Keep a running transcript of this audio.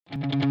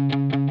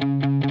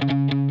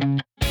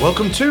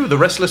Welcome to the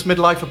Restless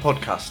Midlifer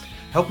podcast,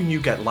 helping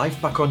you get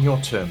life back on your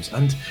terms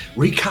and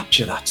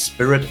recapture that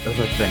spirit of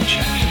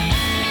adventure.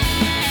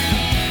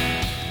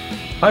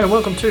 Hi and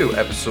welcome to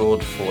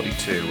episode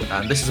 42,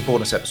 and this is a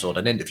bonus episode,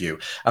 an interview,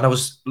 and I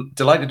was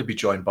delighted to be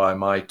joined by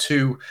my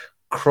two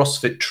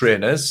CrossFit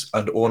trainers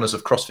and owners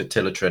of CrossFit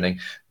Taylor Training,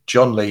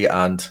 John Lee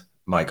and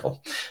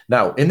Michael.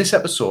 Now, in this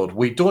episode,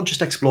 we don't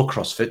just explore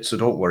CrossFit, so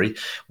don't worry.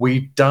 We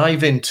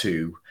dive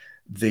into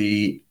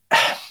the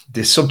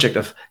subject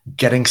of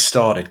getting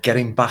started,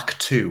 getting back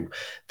to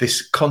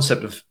this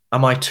concept of,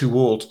 am I too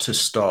old to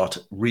start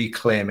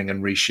reclaiming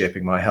and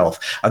reshaping my health?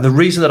 And the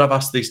reason that I've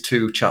asked these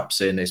two chaps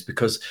in is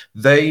because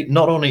they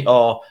not only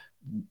are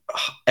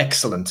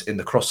excellent in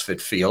the CrossFit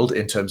field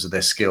in terms of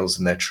their skills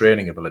and their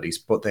training abilities,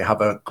 but they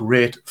have a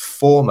great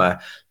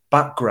former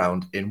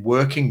background in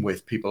working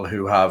with people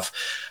who have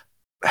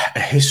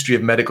a history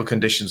of medical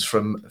conditions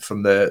from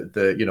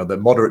the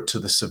moderate to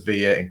the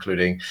severe,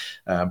 including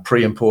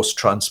pre and post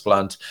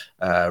transplant,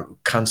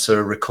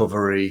 cancer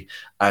recovery,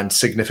 and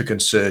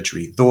significant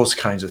surgery, those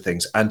kinds of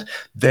things. And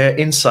their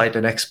insight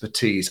and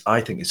expertise,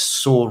 I think, is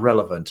so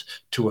relevant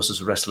to us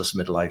as restless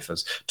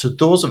midlifers, to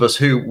those of us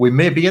who we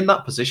may be in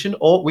that position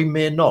or we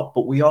may not,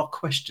 but we are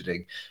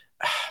questioning,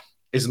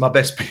 is my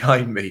best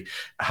behind me?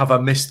 Have I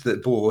missed the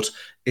boat?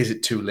 Is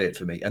it too late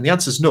for me? And the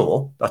answer is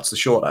no. That's the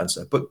short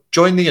answer. But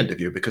join the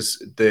interview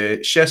because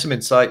they share some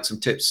insights, some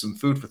tips, some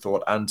food for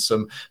thought, and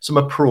some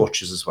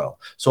approaches as well.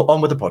 So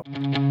on with the pod.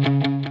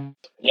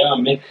 Yeah,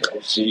 I'm Mick,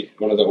 obviously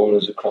one of the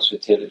owners of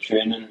CrossFit Taylor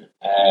Training.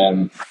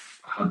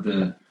 Had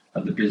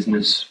the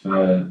business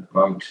for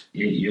about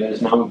 8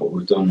 years now, but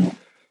we've done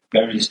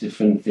various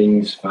different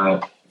things for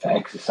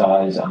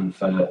exercise and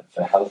for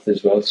health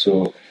as well.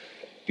 So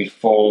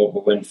before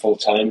we went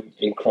full-time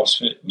in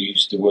CrossFit, we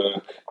used to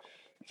work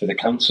for the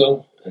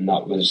council, and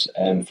that was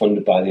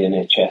funded by the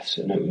NHS,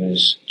 and it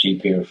was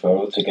GP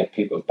referral to get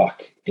people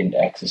back into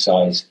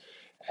exercise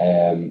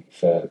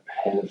for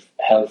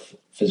health,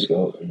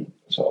 physical and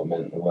sort of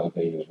mental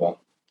well-being as well.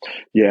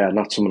 Yeah, and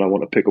that's something I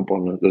want to pick up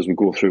on as we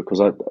go through, because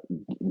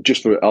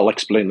I'll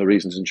explain the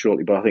reasons in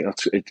shortly, but I think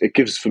it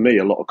gives for me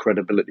a lot of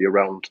credibility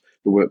around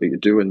the work that you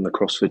do in the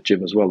CrossFit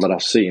gym as well, that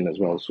I've seen as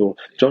well. So,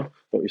 John,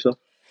 what about yourself?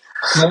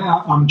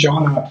 Yeah, I'm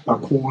John. I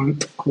co-own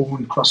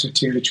CrossFit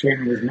Taylor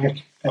Training with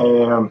Mick.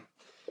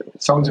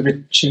 Sounds a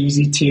bit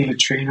cheesy, Taylor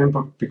Training,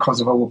 but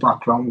because of our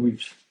background,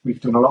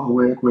 we've done a lot of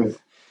work with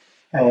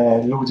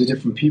loads of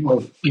different people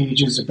of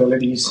ages,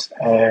 abilities.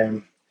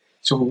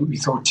 So we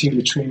thought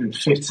Taylor Training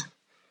fit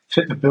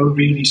the bill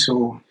really.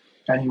 So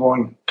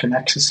anyone can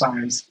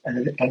exercise at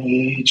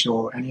any age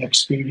or any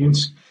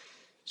experience.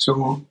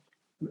 So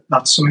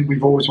that's something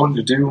we've always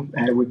wanted to do.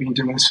 We've been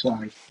doing this for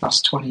the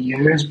last 20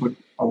 years, but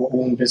our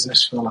own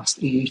business for the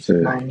last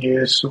 9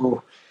 years.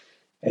 So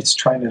it's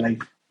trying to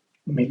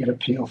make it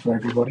appeal for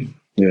everybody.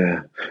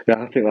 Yeah,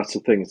 I think that's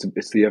the thing.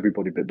 It's the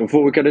everybody bit.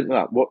 Before we get into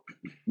that,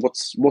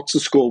 what's the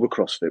score with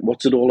CrossFit?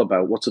 What's it all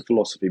about? What's the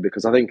philosophy?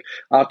 Because I think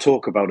I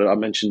talk about it. I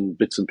mention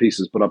bits and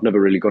pieces, but I've never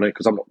really gone in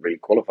because I'm not really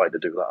qualified to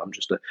do that.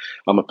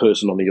 I'm a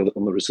person on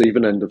the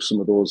receiving end of some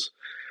of those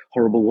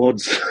horrible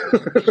words.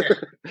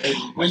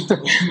 we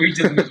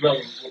do them as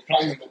well. We're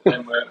planning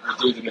them,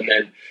 we do them, and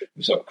then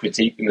we sort of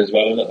critique them as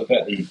well a little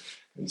bit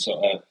and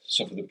sort of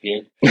suffer the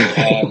pain.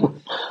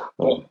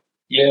 But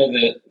yeah,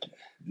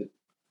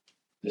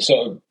 the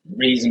sort of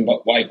reason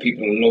why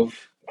people love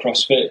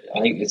CrossFit,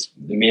 I think it's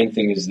the main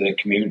thing is the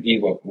community,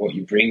 what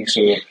you bring.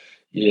 So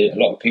a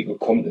lot of people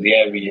come to the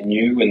area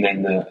new, and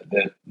then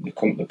they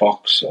come to the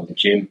box or the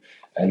gym,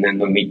 and then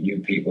they'll meet new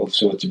people.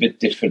 So it's a bit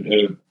different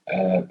to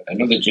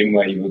another gym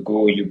where you would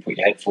go, you put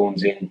your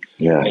headphones in,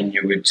 and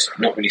you would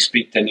not really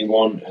speak to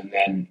anyone, and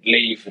then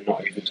leave and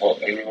not even talk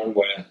to anyone.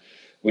 Where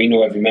we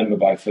know every member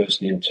by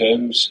first name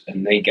terms,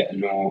 and they get to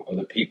know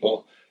other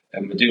people.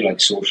 And we do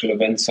social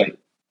events, at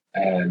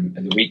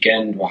the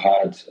weekend we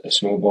had a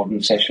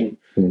snowboarding session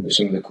with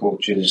some of the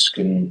coaches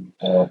and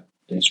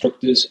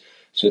instructors.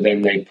 So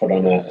then they put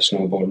on a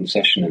snowboarding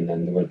session, and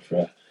then they went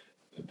for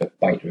a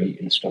bite to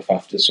eat and stuff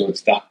after. So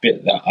it's that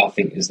bit that I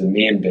think is the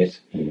main bit,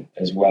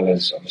 as well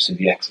as obviously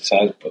the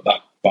exercise, but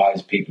that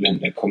buys people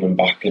into coming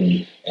back,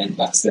 and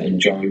that's the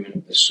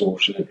enjoyment, the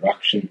social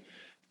interaction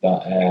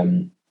that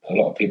a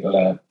lot of people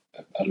are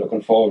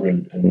looking for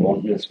and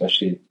wanting,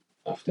 especially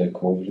after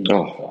COVID and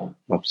stuff like that.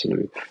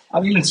 Absolutely. I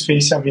think let's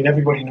face it,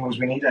 everybody knows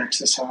we need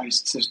exercise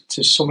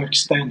to some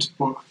extent,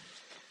 but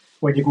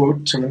when you go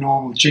to a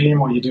normal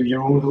gym or you do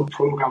your own little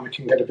program, it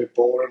can get a bit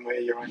boring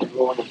where you're on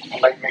your own. And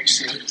like Mick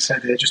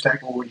said there, just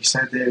echo what he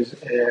said, there's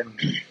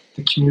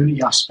the community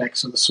aspect,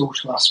 so the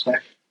social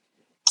aspect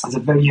is a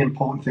very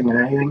important thing in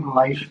anything in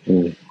life.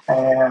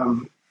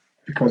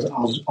 Because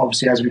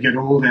obviously as we get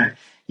older,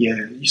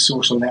 your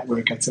social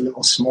network gets a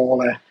little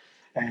smaller,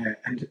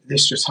 and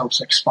this just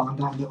helps expand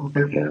that a little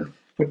bit. Yeah.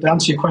 But to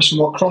answer your question,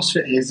 what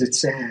CrossFit is,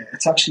 it's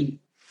actually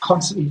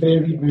constantly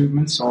varied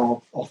movements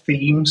or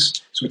themes,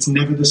 so it's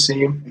never the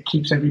same. It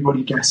keeps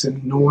everybody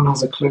guessing. No one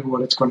has a clue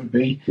what it's going to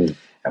be.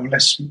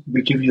 unless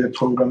we give you the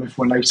program if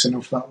we're nice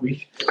enough that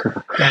week.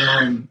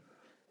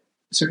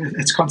 So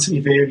it's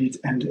constantly varied,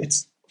 and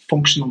it's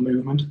functional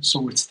movement.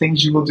 So it's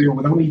things you will do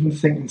without even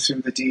thinking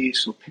through the day.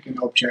 So picking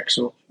objects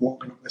up,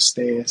 walking up the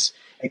stairs.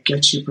 It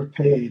gets you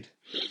prepared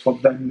for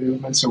them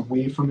movements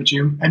away from a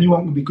gym.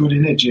 Anyone can be good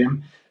in a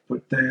gym,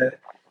 but the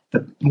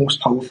most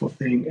powerful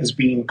thing is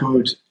being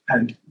good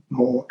and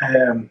more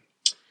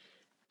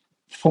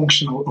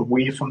functional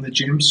away from the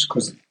gyms,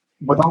 because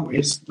without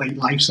it, like,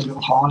 life's a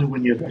little harder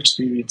when you're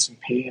experiencing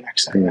pain,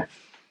 etc. Yeah.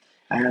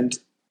 And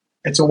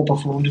it's all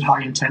performed at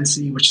high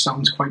intensity, which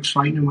sounds quite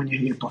frightening when you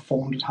hear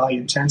performed at high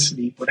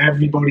intensity, but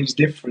everybody's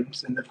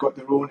different and they've got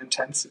their own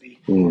intensity,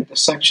 the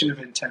section of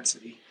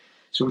intensity.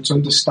 So it's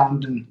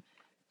understanding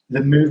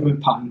the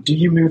movement pattern. Do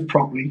you move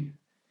properly?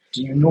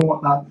 Do you know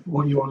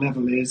what your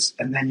level is?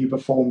 And then you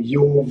perform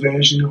your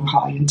version of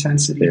high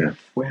intensity. Yeah.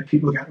 Where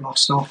people get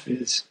lost off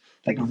is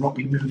like a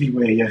Rocky movie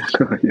where you're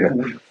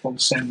going full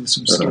send with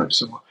some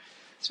skips.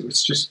 So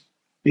it's just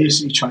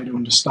basically trying to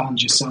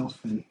understand yourself,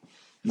 and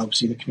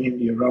obviously the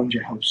community around you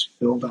helps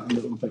build that a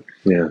little bit.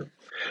 Yeah.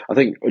 I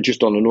think,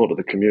 just on a note of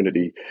the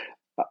community,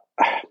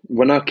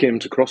 when I came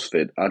to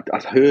CrossFit,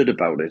 I'd heard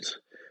about it,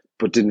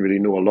 but didn't really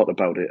know a lot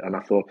about it. And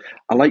I thought,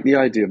 I like the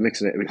idea of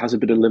mixing it. It has a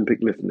bit of Olympic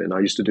lifting in. I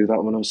used to do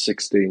that when I was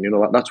 16.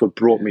 That's what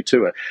brought me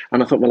to it.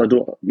 And I thought, well,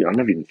 I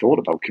never even thought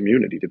about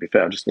community, to be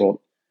fair. I just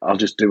thought, I'll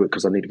just do it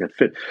because I need to get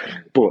fit.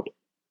 But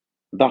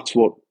that's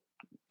what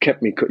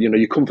kept me,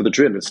 you come for the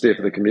training and stay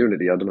for the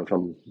community. I don't know if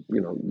I'm,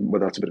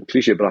 whether that's a bit of a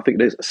cliche, but I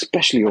think it is,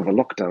 especially over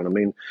lockdown. I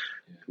mean,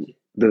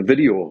 the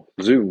video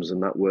Zooms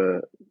and that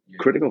were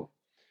critical.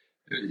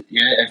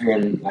 Yeah,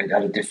 everyone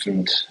had a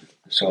different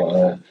sort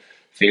of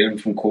feeling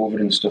from COVID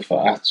and stuff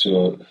like that.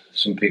 So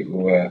some people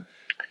were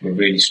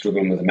really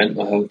struggling with the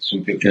mental health.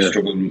 Some people were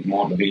struggling with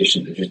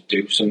motivation to just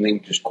do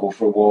something, just go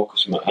for a walk or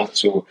something like that.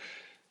 So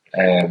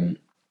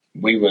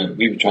we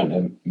were trying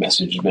to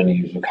message as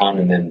many as we can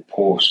and then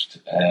post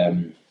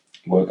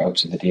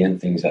workouts of the day and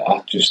things like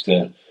that, just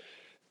to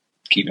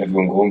keep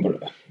everyone going. But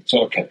it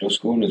sort of kept us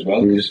going as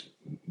well, because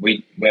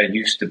we're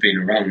used to being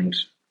around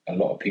a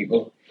lot of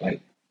people.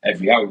 Like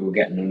every hour we're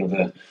getting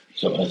another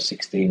sort of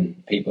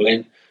 16 people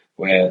in,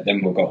 where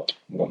then we've got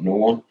no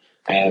one.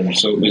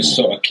 So it was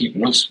sort of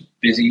keeping us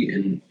busy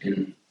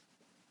in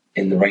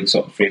the right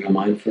sort of frame of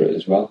mind for it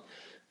as well.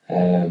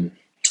 I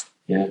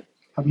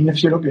mean,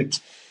 if you look at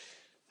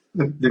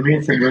the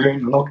main thing we're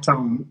in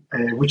lockdown,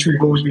 which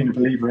we've always been a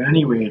believer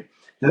anyway,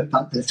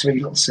 that the three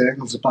little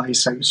circles of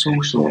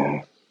biopsychosocial.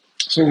 Yeah.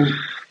 So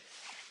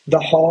the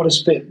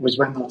hardest bit was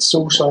when that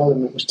social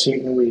element was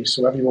taken away.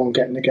 So everyone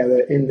getting together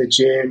in the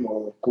gym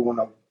or going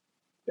out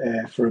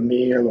for a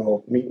meal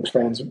or meeting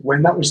friends.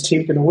 When that was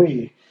taken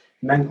away,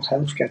 mental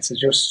health gets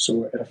adjusted,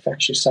 so it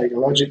affects you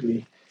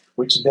psychologically,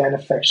 which then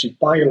affects you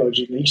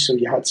biologically. So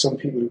you had some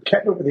people who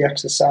kept up with the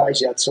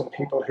exercise, you had some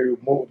people who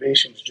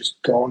motivation was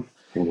just gone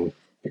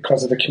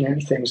because of the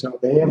community thing's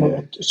not there. And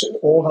it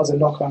all has a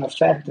knock-on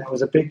effect. And it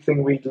was a big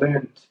thing we'd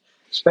learned,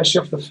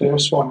 especially off the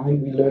first one. I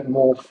think we learned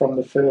more from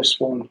the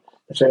first one,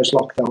 the first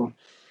lockdown,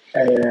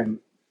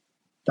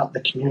 that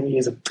the community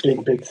is a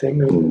big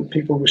thing.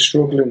 People were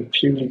struggling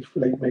purely,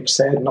 like Mick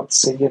said, not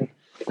seeing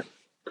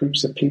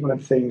groups of people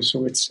and things.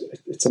 So it's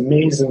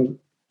amazing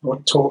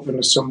what talking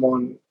to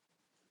someone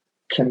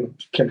can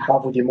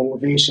have with your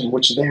motivation,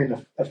 which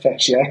then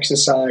affects your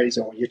exercise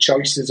or your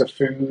choices of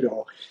food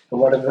or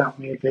whatever that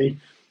may be.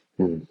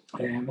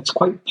 It's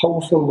quite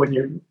powerful when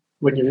you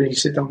really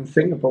sit down and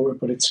think about it,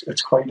 but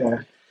it's quite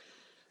a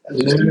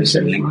learning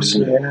thing for us.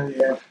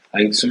 Yeah. I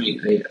think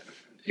something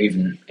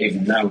even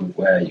now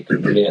where you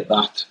can relate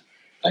that,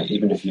 like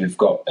even if you've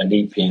got a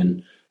knee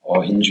pain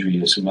or injury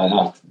or something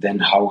like that, then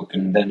how it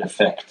can then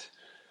affect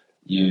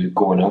you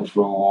going out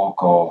for a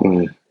walk, or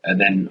and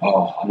then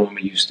I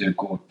normally used to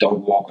go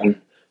dog walking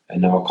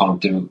and now I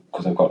can't do it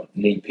because I've got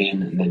knee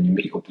pain, and then you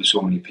meet up with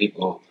so many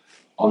people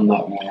on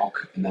that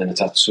walk, and then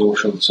it's that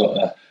social sort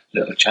of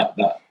little chat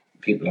that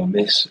people will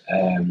miss.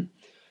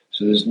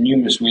 So there's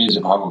numerous ways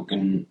of how it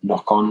can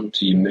knock on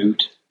to your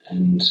mood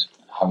and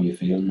how you're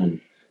feeling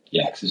and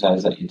your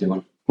exercise that you're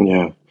doing.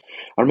 Yeah.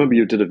 I remember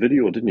you did a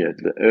video, didn't you,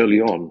 early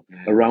on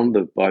around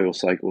the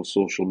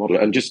biopsychosocial model.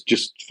 And just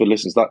for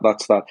listeners,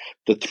 that's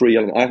the three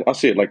elements. I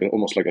see it like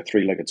almost like a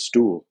three-legged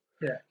stool.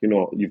 Yeah.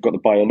 You've got the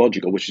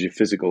biological, which is your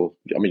physical.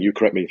 I mean, you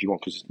correct me if you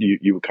want, because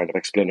you kind of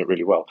explain it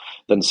really well.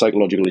 Then the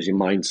psychological is your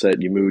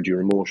mindset, your mood,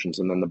 your emotions.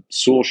 And then the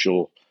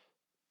social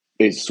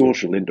is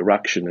social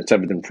interaction. It's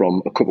everything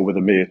from a couple with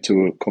a mate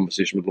to a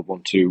conversation with loved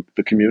one to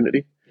the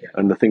community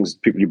and the things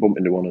people you bump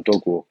into on a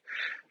dog walk.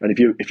 And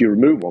if you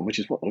remove one, which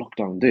is what the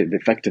lockdown did,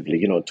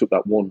 effectively, it took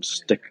that one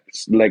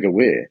leg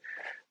away.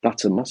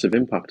 That's a massive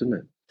impact, isn't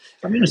it?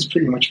 I mean, it's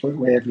pretty much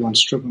what everyone's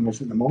struggling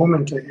with at the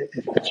moment.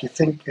 If you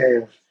think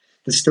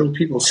there's still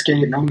people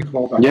scared now to come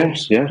out of the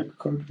house.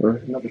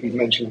 Not that we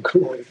mentioned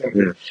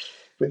COVID,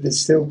 but there's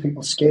still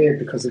people scared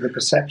because of the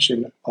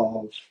perception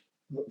of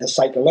the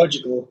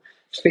psychological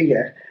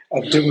fear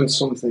of doing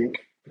something,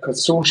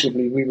 because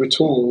socially we were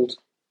told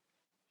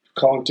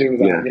can't do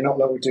that. Yeah. You're not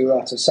allowed to do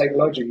that. So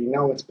psychologically,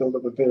 now it's built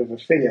up a bit of a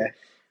fear,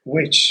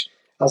 which,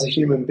 as a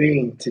human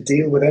being, to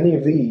deal with any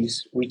of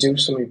these, we do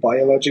something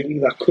biologically.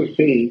 That could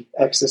be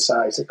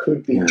exercise, it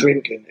could be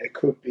drinking, it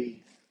could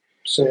be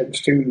certain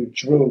food,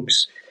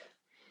 drugs.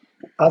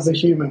 As a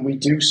human, we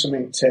do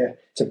something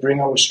to bring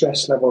our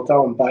stress level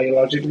down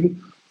biologically,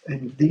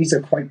 and these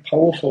are quite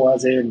powerful.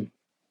 As in,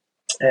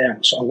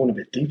 so I'm going a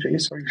bit deep here.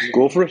 Sorry.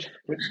 Go for it.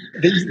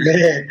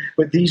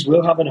 But these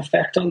will have an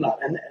effect on that,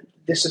 and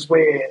this is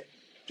where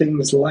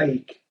things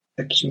like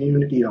a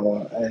community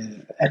or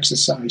an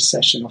exercise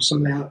session or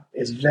something like that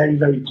is very,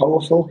 very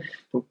powerful.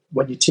 But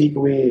when you take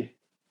away,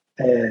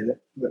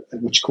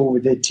 which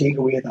COVID did, take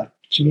away that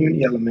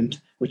community element,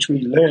 which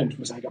we learned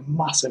was like a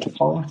massive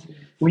part.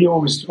 We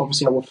always,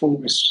 obviously, our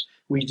focus,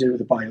 we do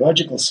the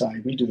biological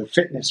side, we do the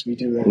fitness, we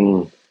do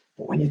the.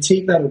 But when you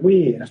take that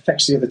away, it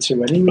affects the other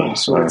two anyway.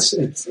 So it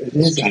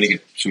is trying to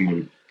get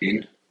someone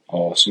in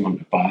or someone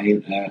to buy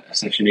in a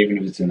session, even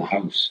if it's in the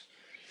house.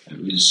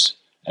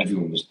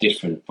 Everyone was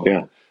different, but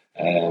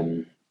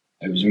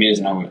it was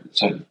amazing how it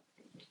sort of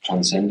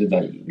transcended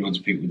that. Loads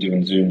of people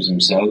doing Zooms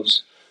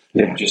themselves,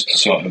 just to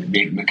sort of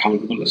make them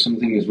accountable to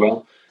something as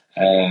well.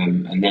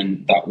 And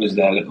then that was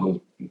their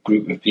little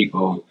group of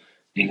people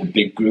in a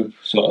big group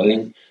sort of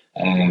thing.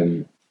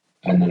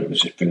 And then it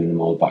was just bringing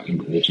them all back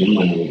into the gym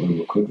when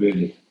we could,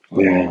 really.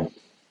 Yeah.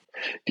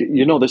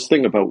 You know, this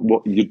thing about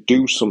what you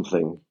do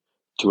something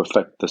to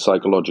affect the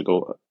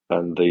psychological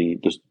and the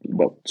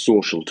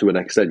social to an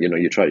extent. You know,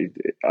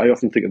 I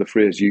often think of the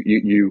phrase,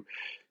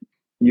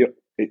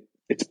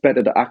 it's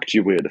better to act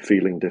your way to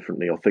feeling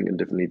differently or thinking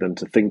differently than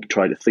to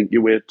try to think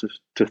your way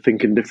to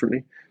thinking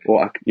differently.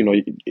 Or,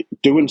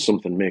 doing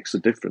something makes a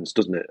difference,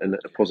 doesn't it? And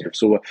a positive.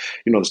 So,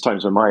 there's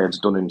times when my head's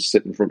done in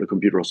sit in front of a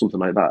computer or something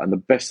like that. And the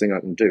best thing I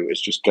can do is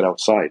just get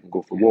outside and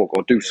go for a walk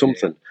or do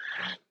something.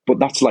 But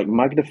that's like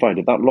magnified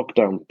it. That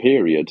lockdown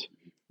period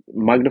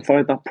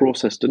magnified that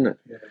process, didn't it?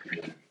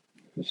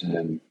 I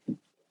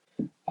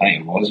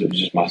think it was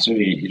just massive.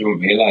 You don't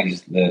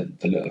realise the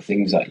little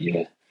things that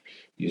you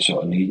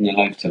sort of need in your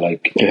life to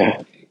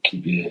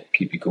keep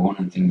you going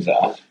and things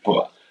like that.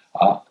 But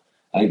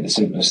I think the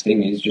simplest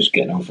thing is just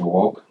getting out for a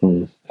walk.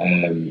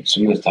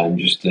 Some of the time,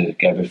 just to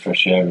get a bit of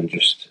fresh air and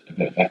just a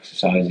bit of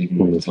exercise, even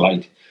when it's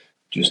light.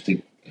 You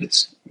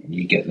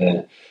get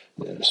the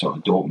sort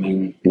of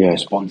dopamine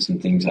response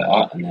and things like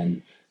that, and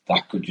then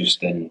that could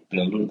just then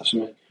build onto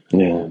something.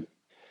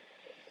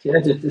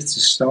 It's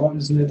a start,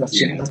 isn't it? That's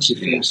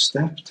your first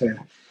step to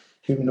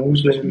who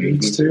knows where it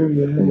leads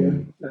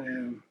to.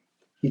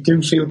 You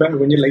do feel better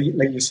when you,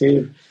 like you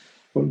say,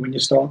 when you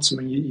start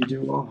something, you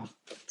do,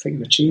 it's like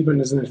an achievement,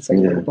 isn't it? It's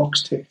like a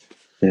box ticked.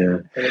 Yeah.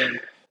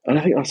 And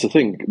I think that's the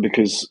thing,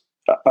 because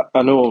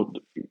I know,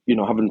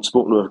 having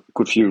spoken to a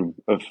good few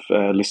of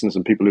listeners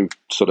and people who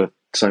sort of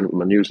signed up with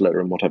my newsletter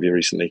and what have you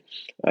recently,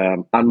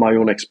 and my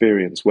own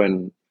experience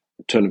when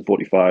turning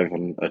 45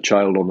 and a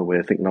child on the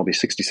way, thinking I'll be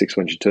 66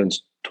 when she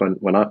turns 20,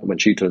 when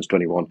she turns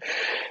 21.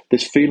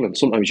 This feeling,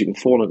 sometimes you can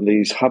fall into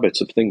these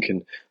habits of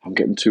thinking I'm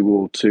getting too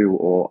old too,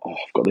 or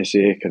I've got this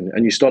ache,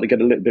 and you start to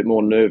get a little bit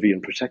more nervy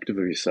and protective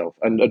of yourself.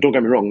 And don't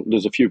get me wrong,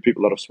 there's a few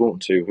people that I've spoken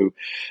to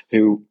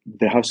who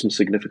they have some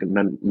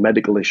significant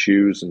medical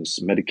issues and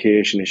some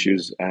medication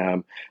issues,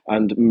 and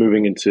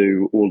moving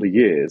into older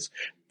years,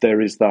 there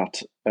is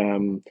that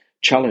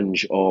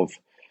challenge of,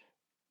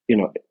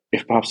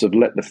 if perhaps they've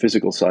let the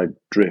physical side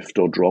drift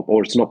or drop,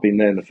 or it's not been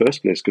there in the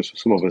first place, because for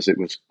some of us it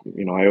was,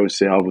 I always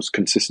say I was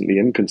consistently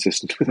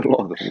inconsistent with a lot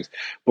of the things.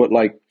 But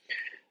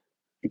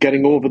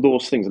getting over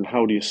those things, and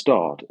how do you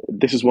start?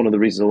 This is one of the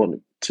reasons I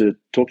wanted to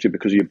talk to you,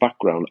 because of your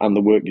background and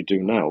the work you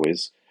do now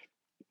is,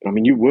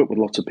 you work with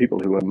lots of people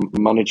who are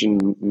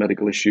managing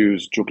medical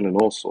issues, juggling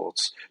all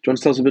sorts. Do you want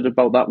to tell us a bit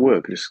about that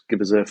work? Just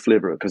give us a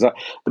flavour. Because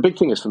the big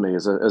thing is for me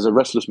as a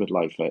restless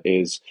midlifer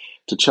is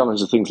to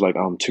challenge the things like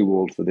I'm too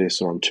old for this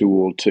or I'm too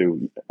old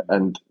to,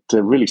 and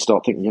to really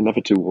start thinking you're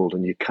never too old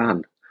and you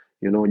can.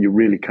 You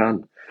really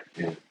can.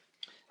 Yeah.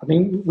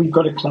 We've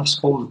got a class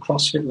called the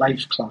CrossFit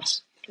Life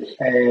class,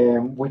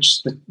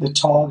 which the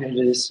target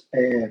is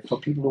for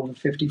people over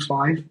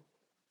 55.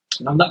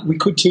 Now that we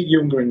could take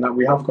younger in that,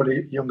 we have got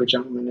a younger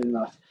gentleman in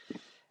that.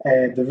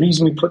 The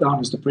reason we put that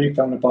on is to break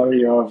down the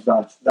barrier of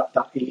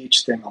that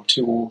age thing. I'm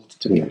too old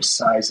to be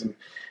exercising.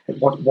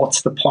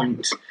 What's the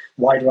point?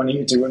 Why do I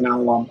need to do it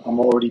now? I'm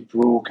already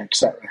broke,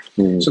 etc.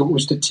 So it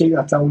was to take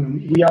that down.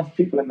 And we have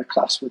people in the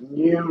class with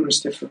numerous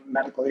different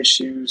medical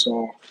issues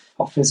or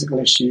physical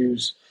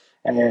issues,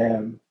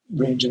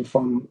 ranging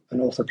from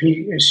an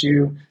orthopedic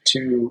issue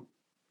to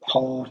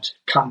heart,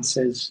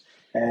 cancers,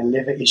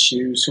 liver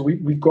issues. So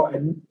we've got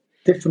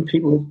different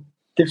people,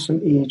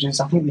 different ages.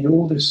 I think the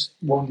oldest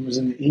one was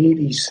in the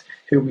 80s,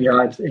 who we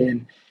had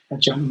in a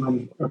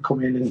gentleman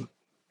come in, and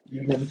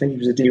you'd never think he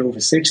was a day over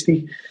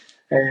 60.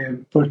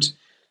 But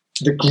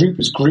the group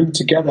has grew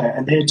together,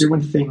 and they're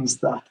doing things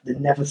that they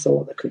never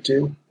thought they could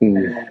do.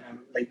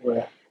 Like we're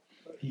a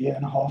year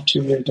and a half,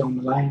 2 years down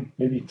the line,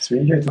 maybe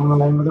 3 years down the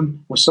line with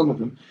them, with some of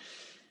them.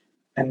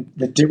 And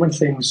they're doing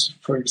things.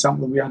 For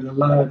example, we had a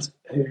lad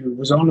who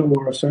was on our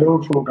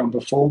referral program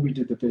before we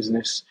did the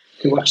business,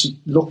 who actually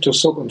looked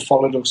us up and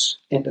followed us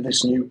into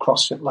this new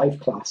CrossFit Life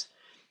class.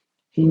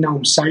 He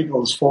now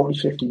cycles 40,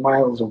 50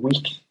 miles a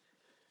week.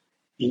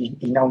 He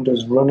now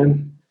does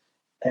running.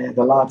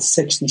 The lad's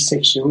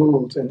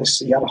 66-year-old, and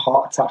he had a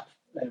heart attack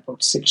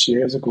about 6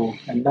 years ago,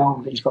 and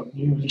now he's got a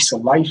new lease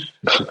of life.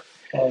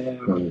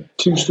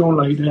 2 stone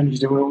later, and he's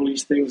doing all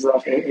these things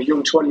that a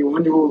young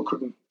 21-year-old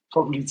couldn't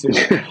probably do.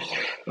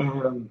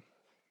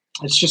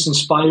 It's just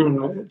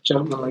inspiring, a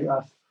gentleman like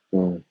that.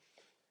 Kind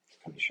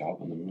of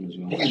sharp on the run as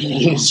well.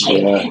 He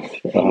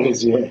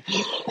is, yeah.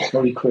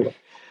 Very quick.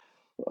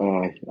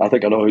 I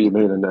think I know who you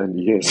mean, and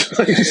he is.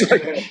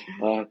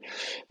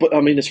 But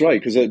I mean, it's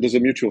right, because there's a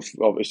mutual,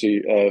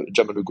 obviously,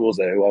 gentleman who goes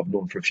there who I've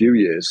known for a few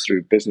years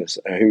through business,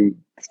 who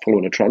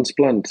following a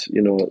transplant,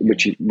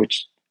 which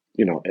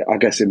I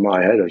guess in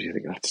my head, as you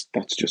think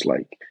that's just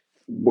like,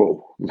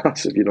 whoa,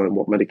 massive. And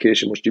what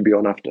medication must you be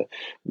on after?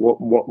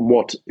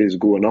 What is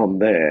going on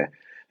there?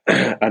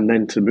 And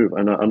then to move,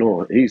 and I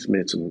know he's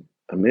made some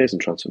amazing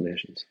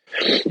transformations.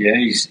 Yeah,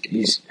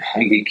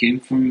 he came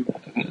from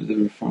a bit of the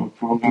referral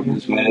program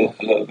as well,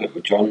 a little bit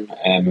with John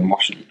in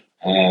Washington,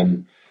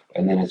 and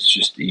then it's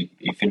just he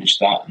finished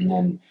that, and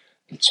then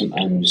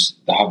sometimes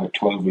they have a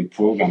 12-week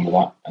program with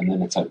that, and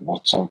then it's like,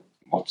 what's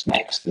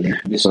next? And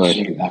this is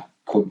something that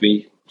could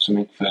be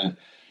something for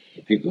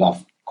the people that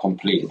have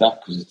completed that,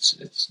 because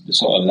it's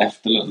sort of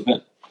left a little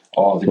bit,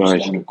 or they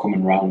just end up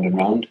coming round and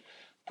round.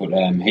 But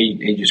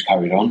he just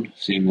carried on,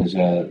 same as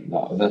that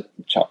other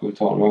chap we were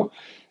talking about.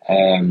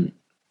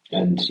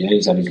 And yeah,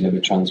 he's had his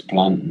liver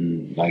transplant,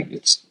 and like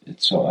it's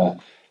sort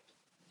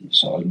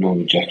of no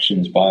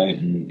rejections by it,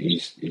 and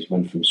he's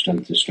went from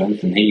strength to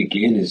strength. And he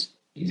again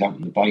he's out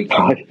on the bike,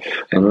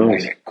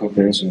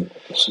 covering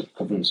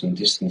some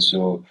distance.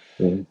 So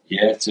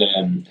yeah,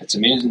 it's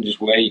amazing just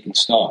where you can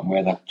start and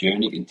where that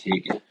journey can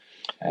take you.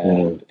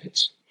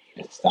 It's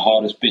the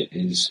hardest bit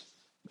is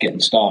getting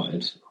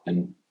started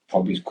and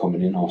probably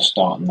coming in or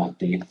starting that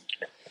day.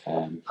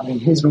 I mean,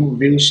 his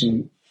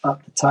motivation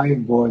at the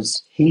time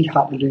was he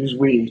had to lose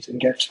weight and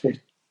get fit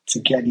to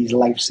get his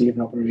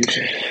life-saving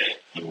operation.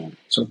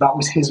 So that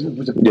was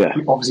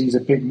obviously he's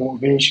a big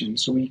motivation.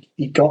 So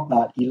he got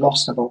that. He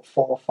lost about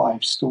 4 or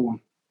 5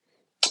 stone,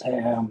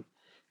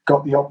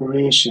 got the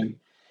operation,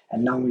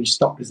 and now he's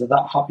stopped because they're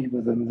that happy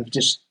with him. They've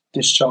just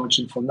discharged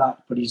him from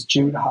that, but he's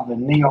due to have a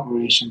knee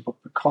operation, but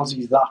because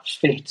he's that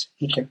fit,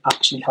 he can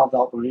actually have the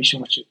operation,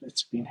 which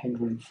it's been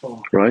hindering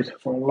for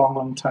a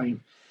long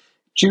time,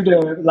 due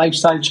to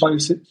lifestyle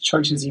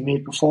choices he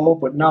made before.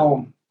 But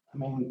now, I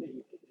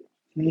mean,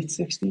 mid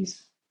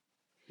 60s.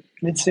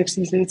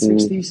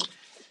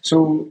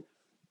 So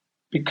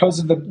because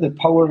of the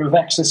power of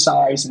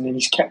exercise, and then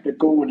he's kept it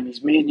going, and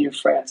he's made new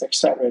friends,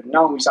 etc.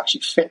 Now he's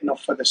actually fit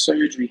enough for the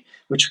surgery,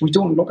 which we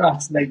don't look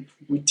at, like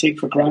we take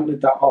for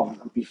granted that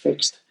it'll be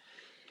fixed.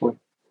 But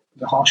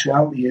the harsh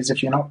reality is,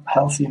 if you're not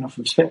healthy enough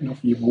and fit enough,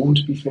 you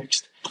won't be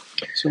fixed.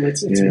 So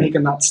it's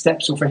making that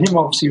step. So for him,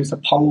 obviously, it was a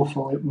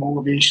powerful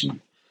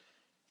motivation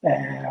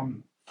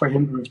for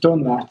him to have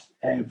done that,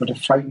 but it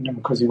frightened him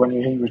because when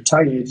he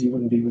retired, he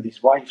wouldn't be with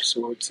his wife.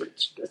 So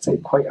it's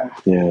quite a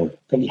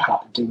thing he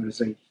had to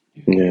do.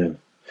 Yeah,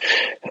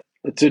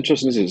 it's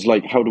interesting, isn't it? It's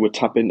like, how do we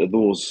tap into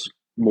those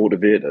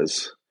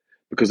motivators?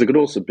 Because there could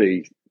also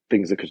be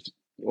things that could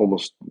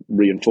almost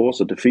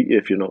reinforce or defeat you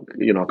if you're not,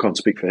 I can't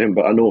speak for him,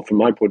 but I know from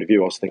my point of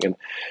view, I was thinking,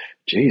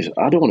 geez,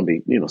 I don't want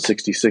to be,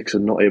 66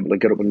 and not able to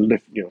get up and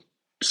lift,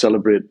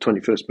 celebrate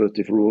 21st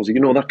birthday for Rosie,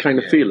 that kind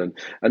of feeling.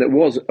 And it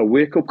was a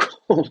wake-up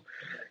call.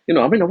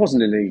 I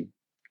wasn't in any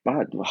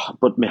bad,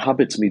 but my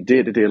habits, my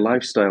day-to-day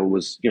lifestyle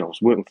was, I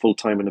was working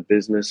full-time in a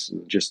business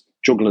and just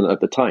juggling at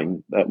the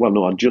time.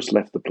 I'd just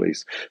left the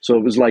place. So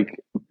it was like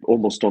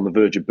almost on the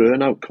verge of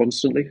burnout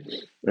constantly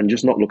and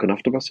just not looking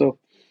after myself.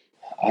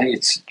 I think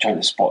it's trying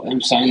to spot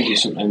them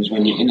signs. Sometimes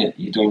when you're in it,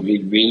 you don't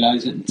really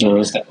realise it until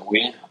you step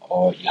away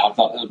or you have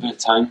that little bit of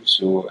time.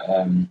 So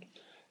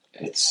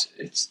it's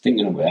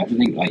thinking about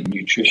everything, like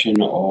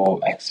nutrition or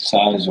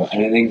exercise or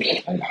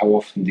anything. Like, how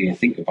often do you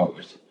think about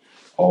it?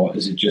 Or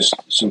is it just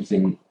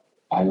something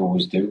I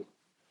always do?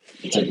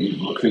 It's like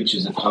we're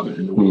creatures of habit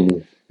in a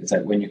way. It's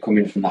like when you come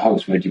in from the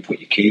house, where do you put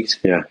your keys?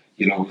 Yeah.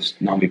 You'll always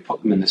normally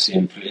put them in the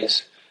same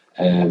place.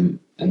 And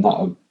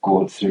that'll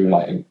go through,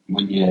 like,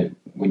 when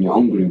you're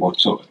hungry, what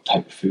sort of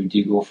type of food do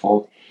you go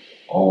for?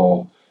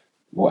 Or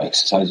what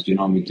exercise do you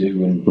normally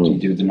do? And do you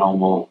do the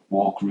normal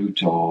walk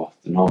route or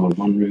the normal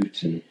run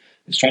route? And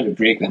it's trying to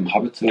break them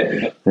habits a little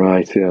bit.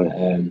 Right,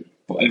 yeah.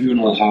 But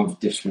everyone will have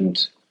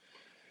different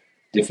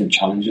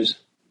challenges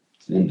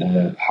and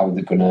how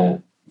they're going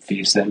to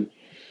face them,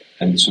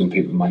 and some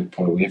people might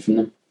pull away from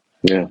them.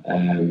 Yeah.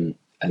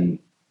 And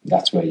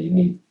that's where you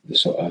need the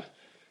sort of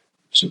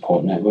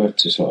support network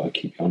to sort of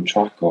keep you on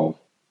track. Or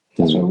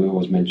that's why we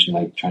always mention,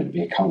 like, trying to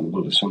be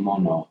accountable to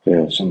someone or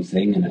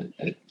something, and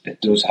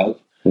it does help,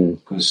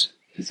 because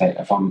it's like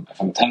if I'm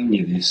telling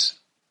you this,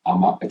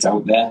 it's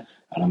out there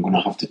and I'm going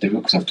to have to do it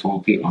because I've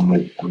told people I'm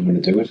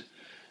going to do it.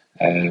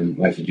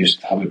 Where if you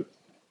just have it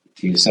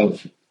to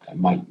yourself,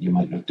 you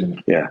might not do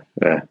it Yeah.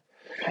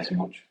 as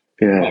much.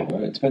 Yeah.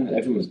 Well, it depends.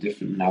 Everyone's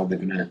different and how they're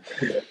going to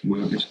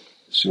work it.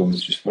 So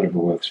it's just whatever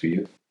works for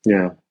you.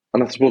 Yeah.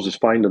 And I suppose it's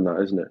finding that,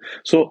 isn't it?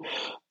 So,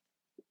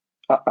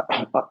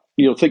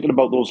 thinking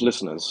about those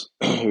listeners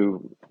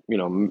who,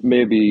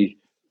 maybe,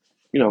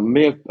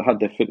 may have had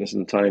their fitness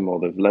in time, or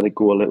they've let it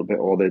go a little bit,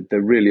 or they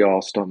really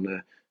are starting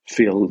to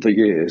feel the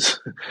years.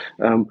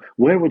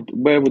 Where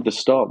would they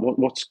start?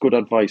 What's good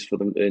advice for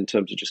them in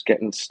terms of just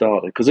getting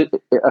started? Because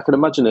I can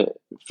imagine it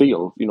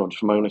feel, just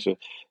from my own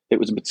experience, it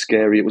was a bit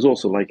scary. It was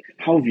also like,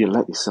 how have you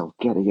let yourself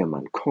get here,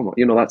 man? Come on,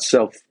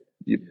 that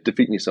you're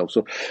defeating yourself,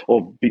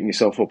 or beating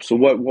yourself up. So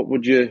what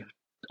would your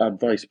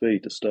advice be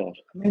to start?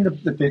 I mean,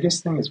 the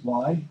biggest thing is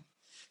why.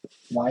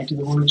 Why do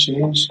they want to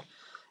change?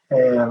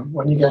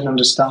 When you get an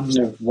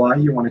understanding of why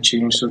you want to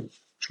change, so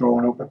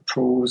drawing up the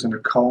pros and the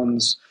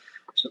cons,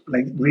 so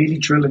like really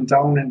drilling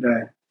down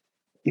into,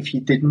 if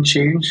you didn't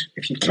change,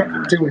 if you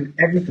kept doing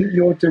everything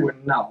you're doing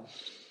now,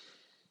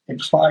 in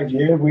 5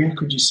 years, where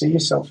could you see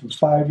yourself in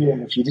 5 years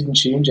if you didn't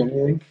change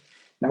anything?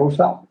 Now, if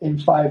that in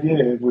 5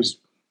 years was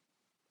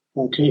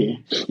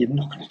okay, you're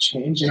not going to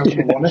change. You're not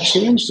going to want to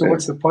change. So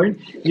what's the point?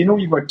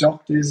 You've got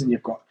doctors and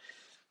you've got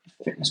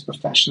fitness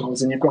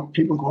professionals and you've got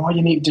people going, oh,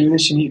 you need to do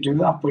this, you need to do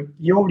that. But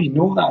you already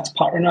know that. It's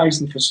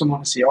patronising for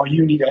someone to say, oh,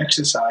 you need to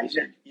exercise.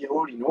 You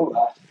already know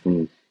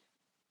that.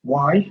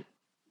 Why?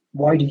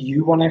 Why do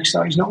you want to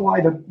exercise? Not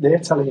why they're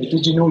telling you,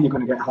 did you know you're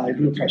going to get high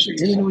blood pressure?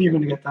 Did you know you're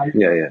going to get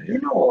diabetes? Yeah.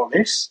 You know all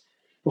this.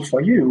 But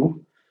for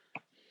you,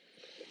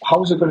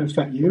 how's it going to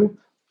affect you?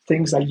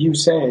 Things like you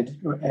said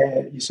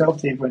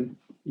yourself, Dave, when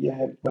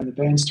the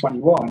burn's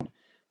 21,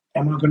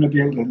 am I going to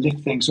be able to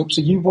lift things up?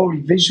 So you've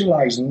already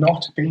visualised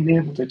not being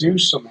able to do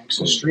something.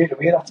 So straight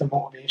away, that's a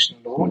motivation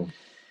alone.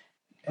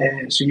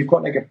 So you've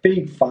got like a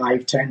big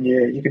 5-10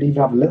 year, you could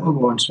even have a little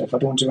one. So if I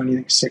don't do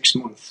anything 6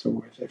 months,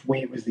 so if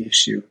weight was the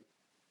issue,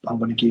 I'm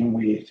going to gain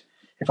weight.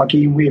 If I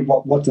gain weight,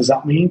 what does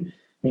that mean?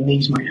 My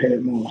knees might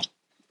hurt more.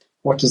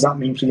 What does that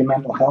mean for your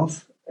mental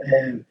health?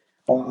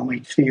 Or I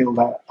might feel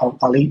that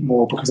I'll eat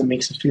more because it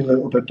makes me feel a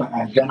little bit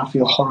better. Then I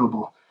feel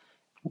horrible.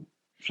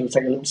 So it's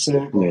like a little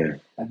circle. Yeah.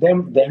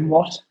 And then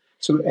what?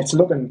 So it's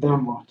looking,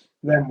 then what?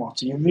 Then what?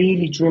 So you're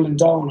really drilling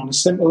down on a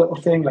simple little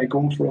thing like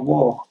going for a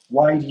walk.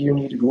 Why do you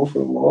need to go for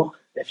a walk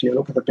if you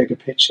look at the bigger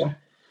picture?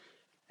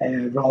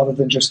 Rather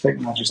than just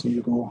thinking, I just need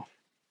to go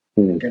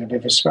get a bit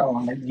of a sweat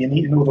on. Like, you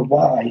need to know the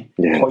why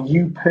for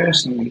you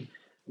personally,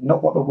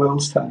 not what the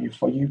world's telling you,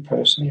 for you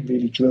personally,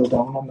 really drill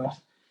down on that.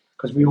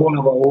 Because we all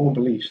have our own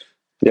belief.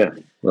 Yeah.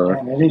 Right.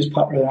 And it is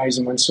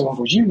patronising when someone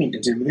goes, you need to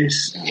do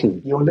this.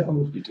 You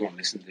don't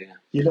listen to you.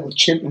 Your little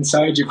chimp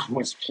inside you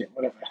goes,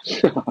 whatever.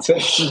 So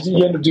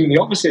you end up doing the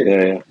opposite.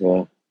 Yeah.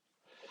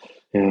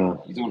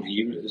 You don't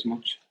hear it as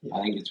much.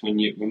 I think it's when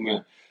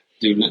we're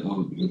doing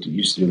we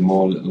used to do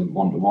more little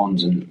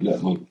one-to-ones and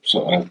little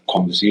sort of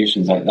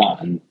conversations like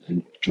that and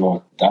draw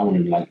it down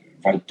and like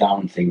write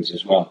down things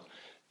as well.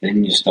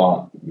 Then you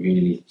start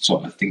really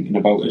sort of thinking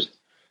about it.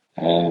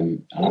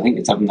 And I think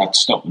it's having that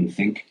stop and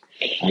think.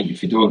 I think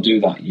if you don't do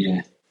that,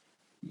 you're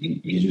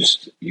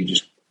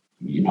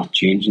not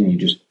changing. You're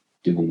just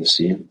doing the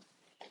same.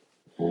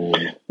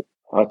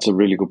 That's a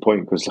really good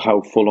point, because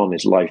how full on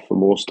is life for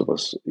most of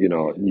us?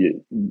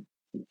 You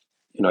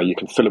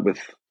can fill it with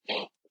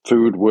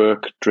food,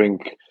 work,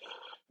 drink,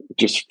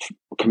 just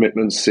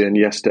commitments, saying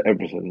yes to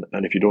everything.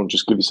 And if you don't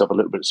just give yourself a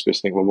little bit of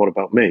space, think, well, what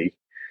about me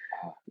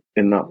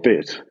in that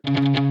bit?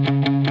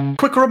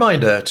 Quick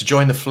reminder to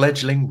join the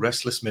fledgling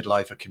Restless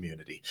Midlifer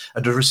community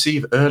and to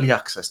receive early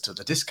access to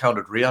the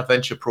discounted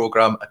Readventure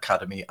Programme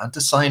Academy, and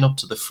to sign up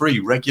to the free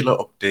regular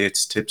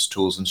updates, tips,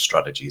 tools and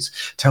strategies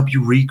to help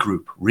you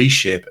regroup,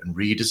 reshape and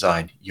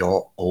redesign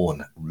your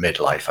own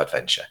midlife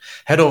adventure.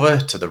 Head over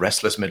to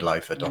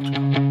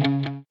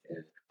therestlessmidlifer.com.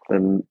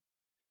 And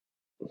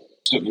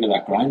stuck into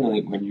that grind. I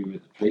think when you were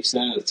at the place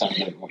there, it sounded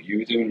like what you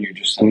were doing. You're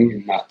just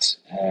in that,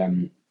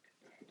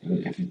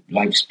 if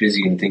life's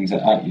busy and things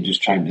like that, you're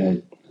just trying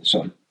to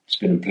sort of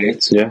spinning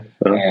plates.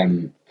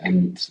 And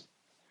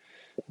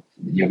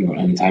you haven't got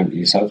any time to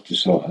yourself to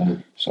sort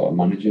of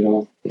manage it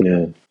all.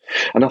 Yeah.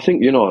 And I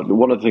think,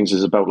 one of the things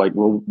is about like,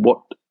 well,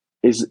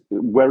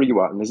 where are you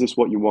at? And is this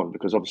what you want?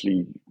 Because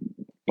obviously,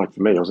 like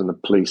for me, I was in the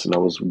police and I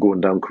was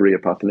going down career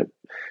path and it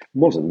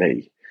wasn't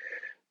me.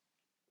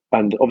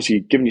 And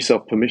obviously giving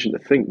yourself permission to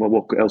think, well,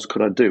 what else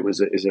could I do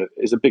is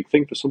a big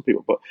thing for some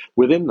people. But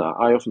within that,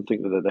 I often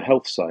think that the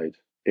health side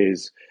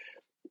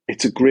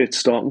it's a great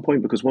starting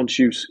point, because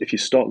if you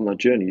start on that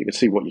journey, you can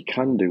see what you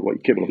can do, what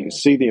you're capable of. You can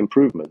see the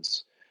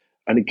improvements,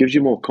 and it gives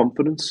you more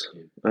confidence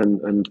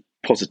and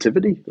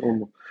positivity.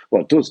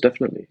 Well, it does,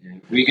 definitely. Yeah.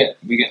 We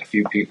get a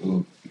few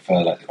people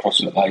for like the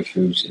CrossFit Life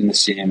who's in the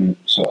same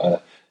sort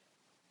of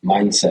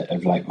mindset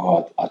of like,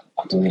 I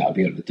don't think I'll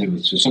be able to do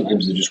it. So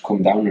sometimes they just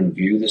come down and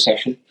view the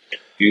session,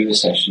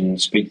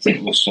 speak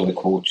to us or the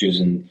coaches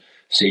and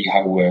see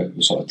how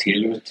we sort of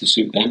tailor it to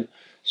suit them.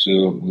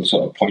 So we'll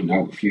sort of point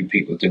out a few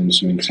people doing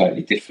something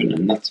slightly different,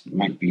 and that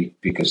might be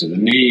because of the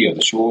knee or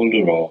the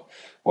shoulder or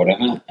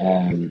whatever.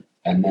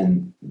 and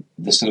then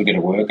they still get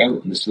a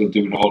workout and they still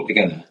do it all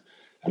together.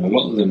 And a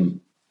lot of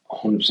them,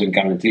 100%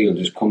 guarantee, will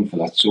just come for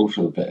that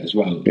social bit as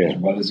well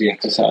as the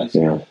exercise.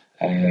 Yeah.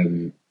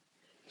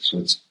 So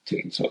it's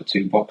ticking sort of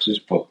two boxes,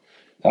 but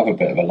they have a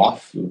bit of a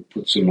laugh. We'll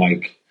put some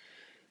like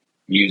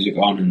music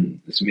on,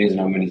 and it's amazing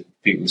how many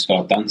people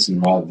start dancing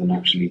rather than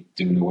actually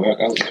doing the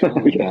workout.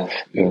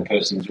 The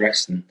person's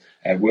resting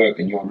at work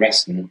and you're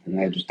resting, and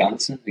they're just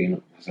dancing. You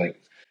know, it's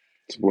like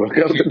it's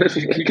workout.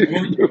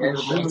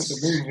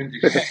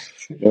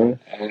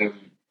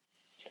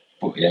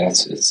 But yeah,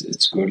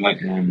 it's good.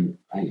 Like I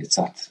think it's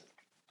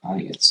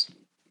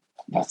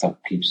that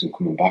keeps them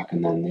coming back,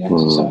 and then the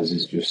exercise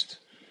is just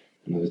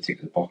another tick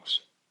of the box.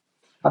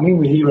 I mean,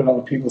 we hear a lot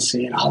of people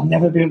saying, "I'll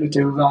never be able to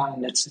do that,"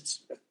 and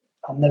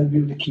I'll never be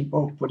able to keep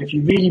up. But if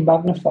you really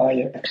magnify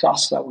a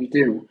class that we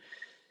do,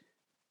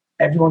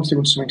 everyone's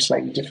doing something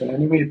slightly different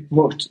anyway.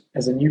 But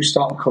as a new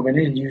starter coming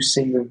in, you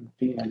see them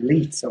being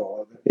elite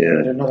or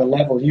at another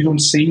level. You don't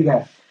see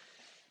that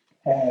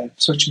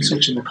such and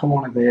such in the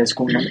corner there is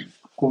going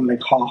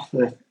like half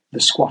the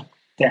squat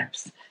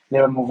depth.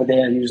 Them over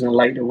there using a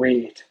lighter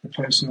weight. The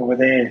person over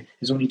there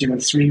is only doing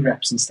 3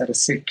 reps instead of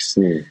 6.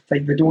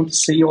 Like they don't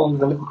see all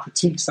the little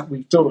critiques that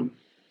we've done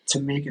to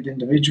make it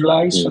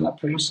individualised for that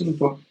person.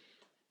 But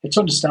it's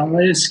understandable.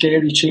 It is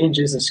scary. Change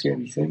is a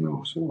scary thing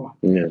also.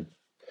 Yeah.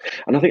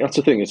 And I think that's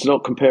the thing. It's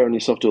not comparing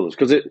yourself to others,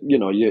 because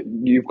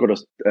you've got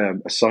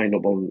a sign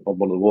up on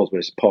one of the walls where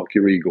it's park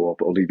your ego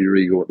up or leave your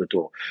ego at the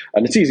door.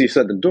 And it's easier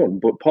said than done,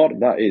 but part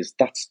of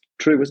that's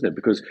true, isn't it?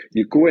 Because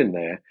you go in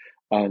there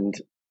and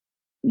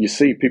you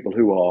see people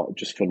who are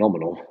just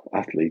phenomenal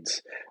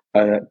athletes,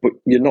 but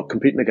you're not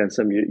competing against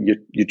them.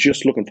 You're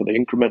just looking for the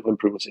incremental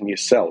improvements in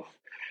yourself,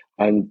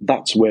 and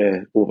that's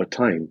where over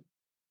time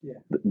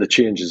the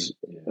changes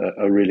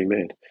are really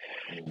made.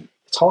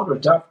 It's hard to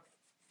adapt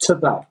to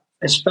that,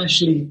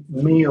 especially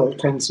male. We all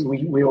tend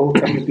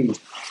to be.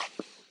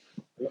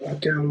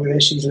 That girl over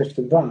there, she's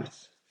lifting that.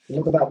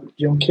 Look at that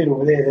young kid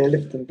over there, they're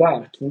lifting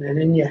that. And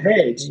in your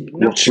head,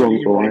 naturally,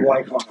 you're like,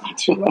 why can't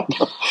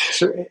I?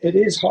 So it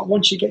is hard.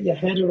 Once you get your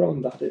head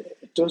around that,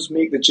 it does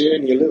make the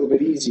journey a little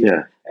bit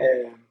easier.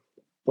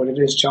 But it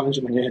is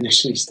challenging when you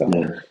initially start.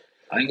 Yeah.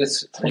 I think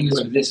it's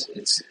with this,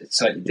 it's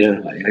slightly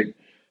different. Like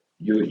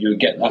you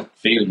get that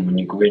feeling when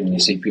you go in and you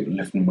see people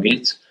lifting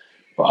weights.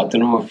 But I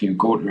don't know if you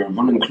go to a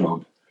running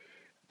club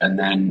and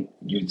then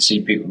you'd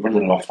see people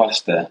running a lot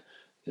faster.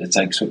 It's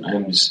like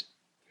sometimes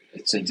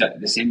it's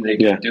exactly the same. They've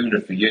been doing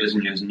it for years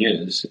and years and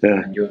years,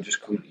 and you're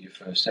just coming to your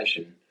first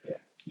session.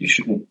 You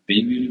shouldn't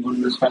be really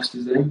running as fast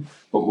as them.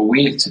 But with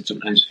weights, it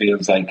sometimes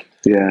feels like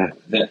they're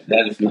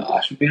lifting that.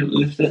 I should be able to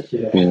lift it.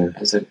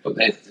 But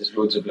there's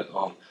loads of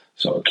little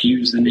sort of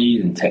cues they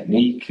need and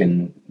technique,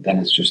 and then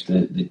it's just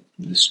the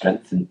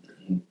strength in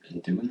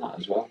doing that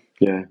as well.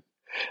 Yeah.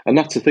 And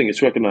that's the thing,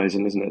 it's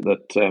recognising, isn't it,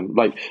 that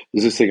like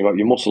there's this thing about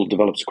your muscle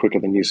develops quicker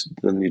than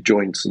your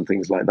joints and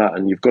things like that,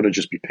 and you've got to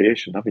just be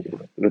patient, haven't you,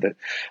 with it?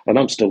 And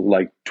I'm still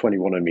like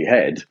 21 in my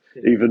head,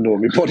 even though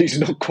my body's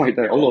not quite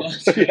there.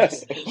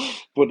 Yes.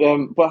 But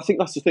I think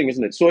that's the thing,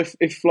 isn't it? So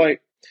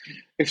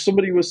if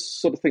somebody was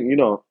sort of thinking,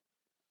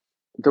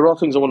 there are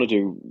things I want to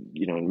do,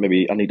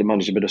 maybe I need to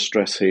manage a bit of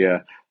stress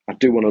here. I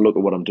do want to look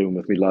at what I'm doing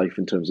with my life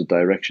in terms of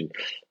direction.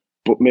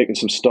 But making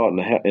some start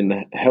in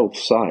the health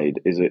side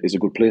is a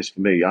good place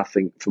for me. I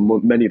think for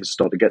many of us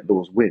start to get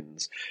those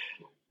wins.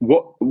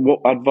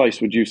 What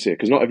advice would you say?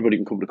 Because not everybody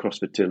can come to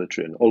CrossFit Tailor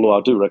Training, although I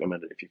do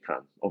recommend it if you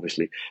can,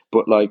 obviously.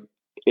 But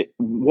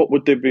what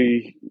would they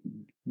be?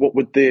 What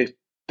would their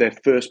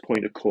first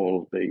point of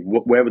call be?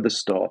 Where would they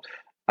start?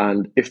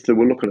 And if they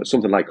were looking at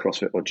something like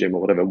CrossFit or gym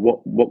or whatever,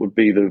 what would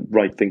be the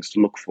right things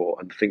to look for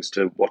and things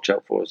to watch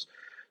out for,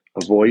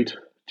 avoid?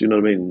 Do you know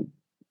what I mean?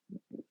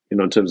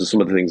 In terms of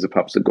some of the things that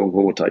perhaps the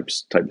gung-ho type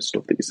of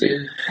stuff that you see.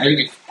 Yeah, I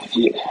think if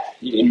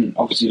you can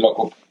obviously look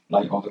up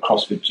like all the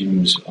CrossFit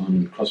gyms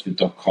on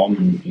CrossFit.com,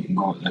 and you can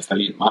go to the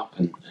affiliate map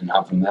and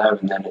have them there,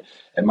 and then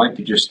it might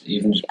be just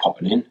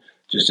popping in,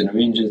 just in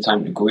arranging the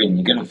time to go in.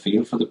 You get a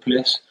feel for the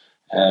place.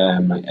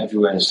 Like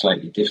everywhere is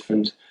slightly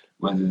different,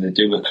 whether they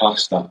do a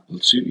class that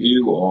will suit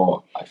you,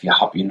 or if you're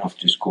happy enough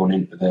just going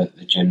into the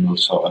general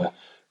sort of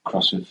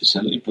CrossFit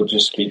facility, but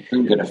just speak to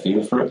them, get a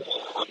feel for it.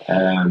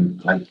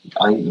 I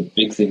think the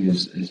big thing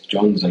is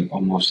John's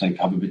almost have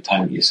a bit of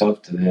time to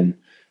yourself to then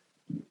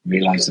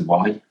realise the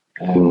why.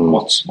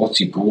 What's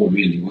your goal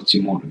really? What's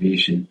your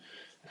motivation?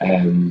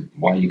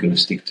 Why are you going to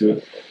stick to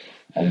it?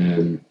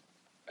 And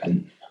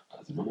I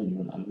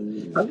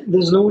don't know.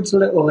 There's loads of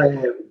little,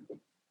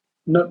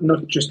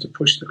 not just to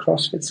push the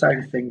CrossFit side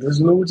of things. There's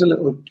loads of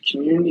little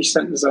community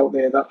centres out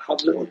there that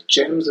have little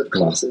gems of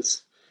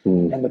classes,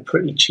 and they're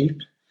pretty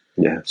cheap.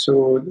 Yeah.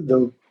 So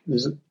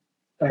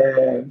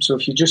so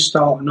if you're just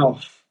starting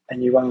off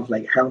and you have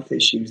health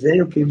issues,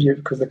 they'll give you,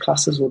 because the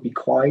classes will be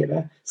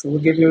quieter, so they'll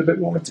give you a bit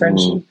more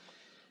attention.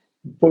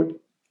 But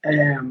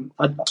I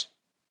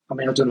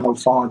don't know how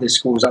far this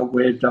goes out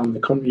where down the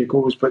country it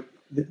goes, but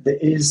there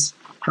is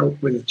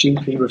help with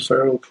GP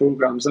referral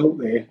programs out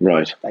there,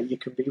 right, that you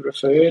can be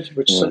referred,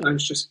 which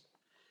sometimes just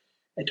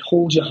it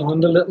holds your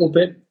hand a little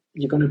bit.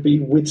 you're going to be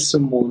with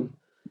someone,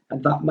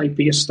 and that might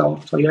be a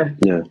start for you.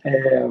 Yeah.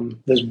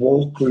 There's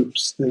walk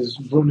groups, there's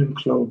running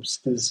clubs,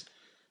 there's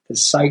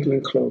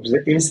cycling clubs.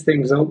 There is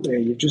things out there.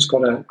 You've just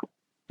got to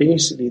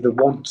basically the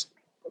want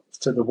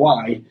to the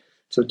why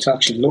to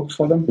actually look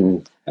for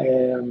them.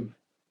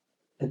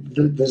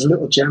 There's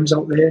little gems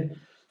out there.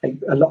 Like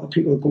a lot of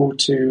people go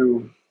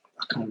to,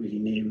 I can't really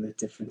name the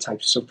different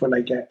types of stuff, but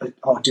like,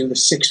 do the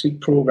 6-week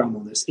program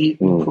or this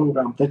 8-week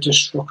program. The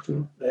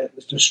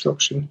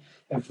destruction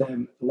of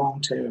them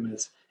long term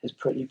is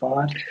pretty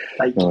bad.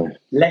 Like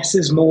less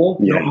is more,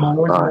 not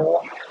more is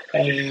more.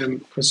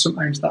 Because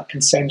sometimes that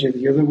can send you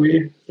the other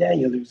way. Yeah,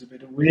 you lose a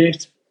bit of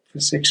weight for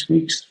 6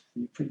 weeks.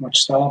 You're pretty much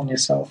starving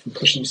yourself and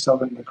pushing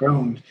yourself into the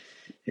ground.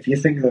 If you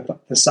think of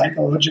the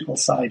psychological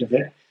side of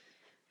it,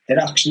 it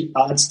actually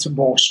adds to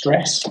more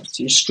stress. So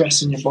you're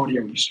stressing your body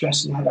out, you're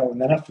stressing your head out, and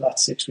then after that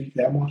 6 week,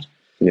 then what?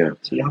 Yeah.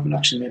 So you haven't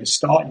actually made a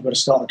start, you've got to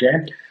start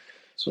again.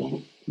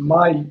 So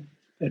my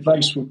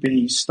advice would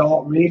be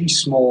start really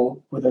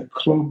small with a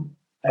club,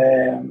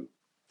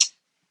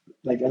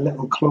 like a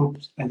little club,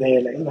 and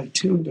they're like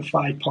 £2 to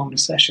 £5 a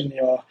session they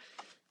are.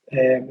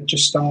 And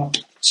just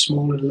start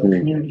small, little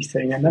community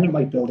thing, and then it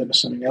might build into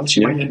something else.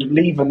 You might end up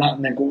leaving that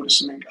and then go to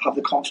something, have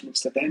the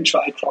confidence to then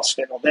try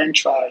CrossFit or then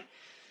try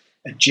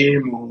a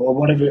gym or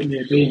whatever it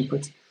may be.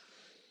 But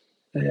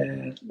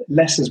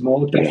less is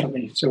more,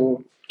 definitely. Yeah.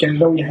 So get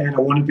it out of your head. I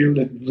want to be able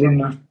to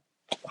run a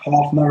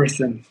half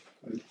marathon.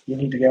 You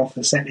need to get off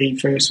the settee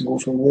first and go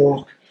for a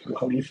walk.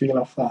 How do you feel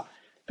off that?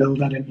 Build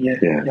that into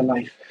your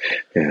life.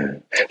 Yeah,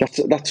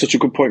 that's such a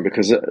good point,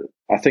 because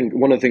I think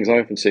one of the things I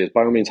often say is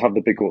by all means have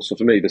the big goals. So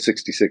for me, the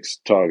 66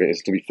 target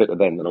is to be fitter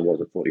then than I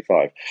was at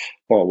 45.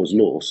 Bar was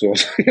low, so I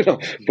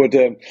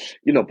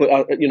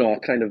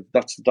kind of,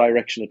 that's the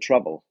direction of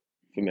travel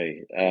for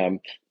me.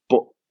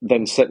 But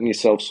then setting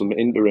yourself some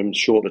interim,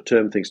 shorter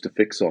term things to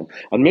fix on,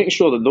 and making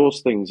sure that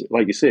those things,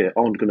 like you say,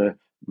 aren't going to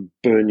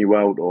burn you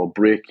out or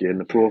break you in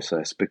the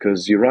process.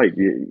 Because you're right,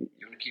 you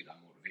want to keep that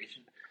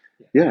motivation.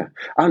 Yeah,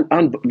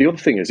 and the other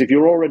thing is, if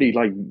you're already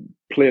like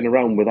playing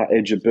around with that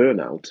edge of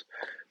burnout,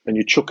 and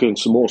you chuck in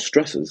some more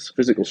stresses,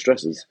 physical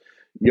stresses,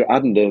 you're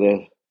adding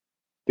to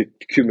the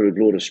cumulative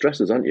load of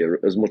stresses, aren't you?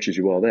 As much as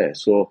you are there.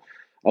 So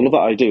I love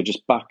that idea.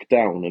 Just back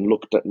down and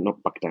look at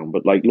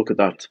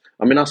that.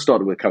 I mean, I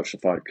started with Couch to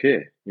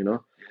 5K,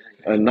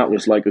 and that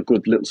was like a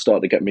good little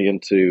start to get me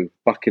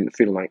back into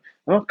feeling like,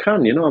 I'm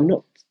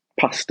not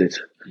past it,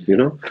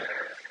 And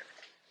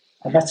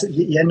that's it.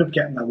 You end up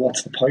getting that.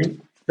 What's the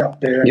point? That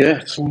there,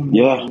 yeah. And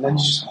then you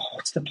just,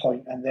 what's the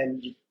point? And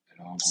then it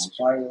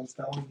spirals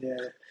down. Yeah.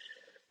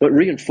 But it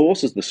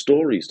reinforces the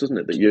stories, doesn't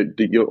it? That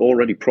you're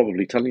already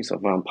probably telling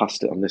yourself, I'm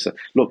past it on this.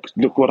 Look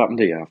what happened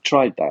here. I've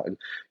tried that. And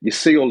you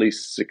see all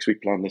these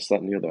 6-week plan, this,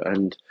 that, and the other.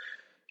 And,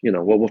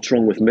 what's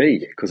wrong with me?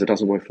 Because it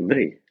doesn't work for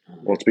me.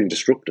 Or it's been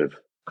destructive.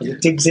 Because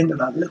it digs into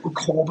that little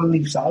core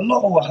beliefs that a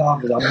lot of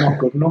Harvard, I'm not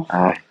good enough.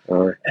 Aye.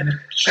 And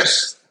it's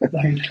just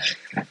like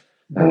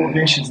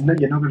motivation's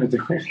you're not going to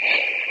do it.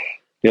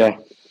 Yeah.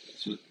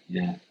 So,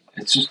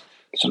 it's just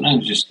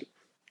sometimes just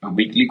a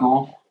weekly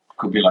goal.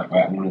 Could be like,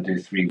 right, I'm going to do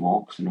 3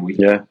 walks in a week.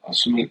 Yeah. Or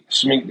something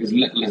as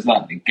little as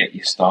that to get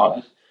you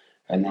started.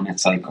 And then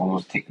it's like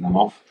almost ticking them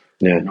off.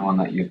 Yeah. Knowing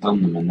that you've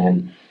done them. And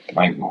then,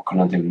 right, what can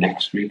I do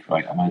next week?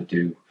 Right, I might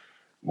do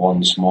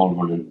 1 small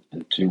one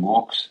and 2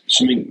 walks.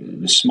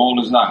 Something as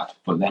small as that.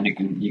 But then you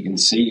can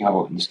see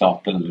how it can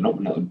start building up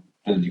and it'll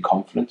build your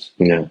confidence.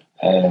 Yeah.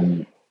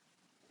 And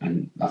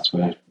that's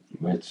where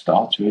it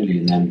starts, really.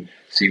 And then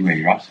see where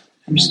you're at.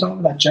 And we start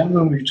with that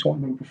gentleman we were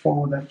talking about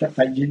before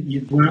that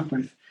you'd work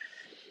with.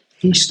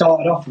 He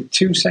started off with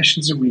 2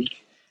 sessions a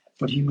week,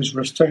 but he was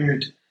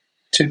referred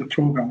to the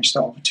program. He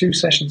started with 2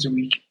 sessions a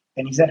week,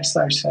 and his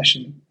exercise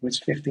session was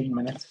 15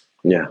 minutes.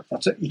 Yeah.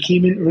 That's it. He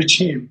came into a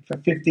gym for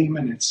 15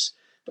 minutes,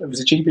 but it was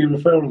a GP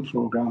referral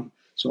program,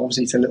 so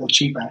obviously it's a little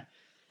cheaper.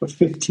 But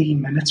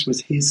 15 minutes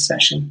was his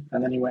session,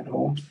 and then he went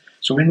home.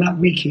 So in that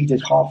week, he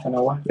did half an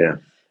hour. Yeah.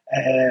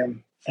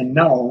 And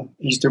now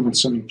he's doing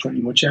something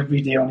pretty much every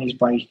day on his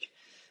bike.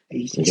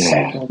 He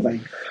cycled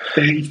like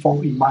 30,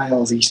 40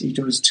 miles. He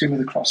does 2 of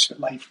the CrossFit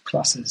Life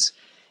classes.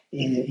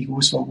 He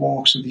goes for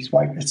walks with his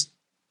wife.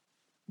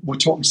 We're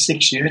talking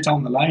 6 years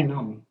down the line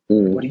now.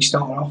 But he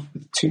started off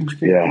with 2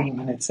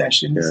 15-minute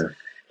sessions,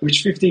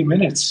 which 15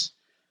 minutes,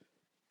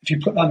 if you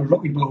put that on a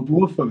Rocky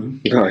Balboa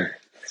film,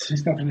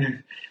 it's not going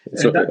to...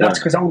 That's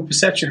because our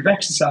perception of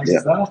exercise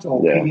is that,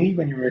 or PE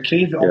when you were a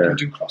kid, or you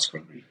do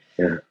cross-country.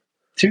 Yeah.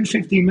 2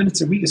 15 minutes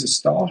a week is a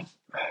start.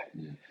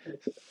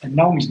 And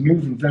now he's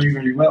moving very,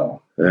 very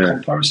well in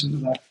comparison to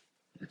that.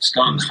 It's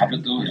starting the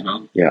habit though as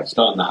well. Yeah. It's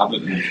starting the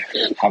habit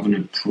of having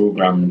a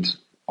programmed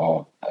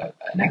or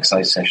an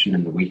exercise session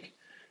in the week,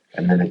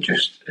 and then it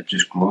just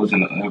grows.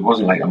 And it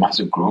wasn't like a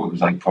massive growth. It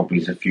was like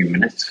probably a few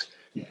minutes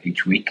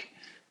each week.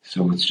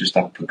 So it's just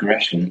that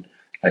progression,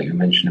 like you were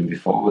mentioning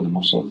before, with the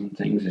muscles and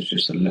things. It's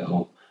just a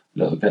little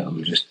bit.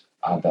 We'll just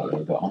add that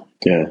little bit on.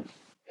 Yeah.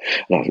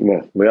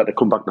 We had to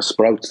come back to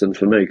sprouts then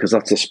for me, because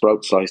that's a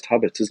sprout-sized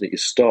habit, isn't it? You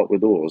start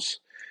with those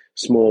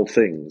small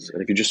things,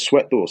 and if you just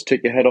sweat those,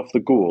 take your head off the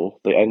goal,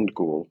 the end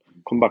goal,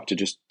 come back to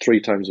just 3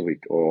 times a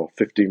week or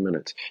 15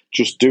 minutes.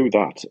 Just do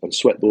that and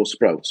sweat those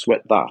sprouts,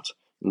 sweat that.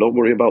 And don't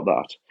worry about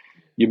that.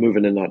 You're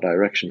moving in that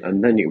direction,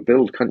 and then you can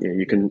build, can't you?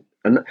 You can,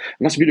 and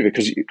that's the beauty of it,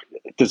 because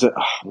there's a.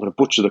 I'm going to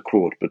butcher the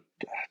quote, but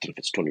I don't know if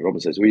it's Tony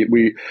Robbins says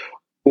we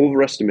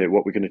overestimate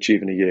what we can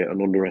achieve in a year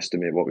and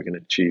underestimate what we can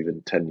achieve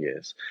in 10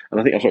 years. And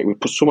I think that's right. We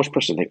put so much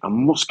pressure. I think I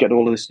must get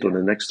all of this done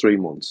in the next 3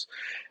 months.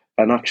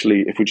 And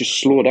actually, if we just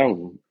slow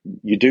down,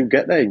 you do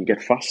get there, and you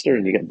get faster,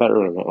 and you get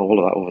better, and all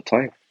of that over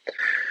time.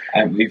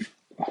 And me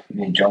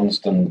and John's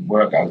done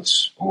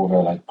workouts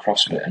over like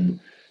CrossFit, and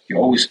you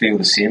always feel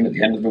the same at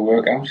the end of the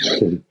workout.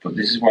 But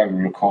this is why we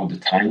record the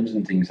times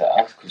and things like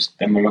that, because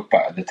then we look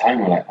back at the time,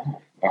 we're like,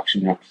 oh, we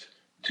actually knocked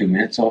 2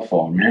 minutes off,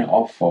 or a minute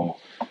off, or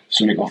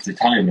something off the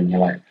time, and you're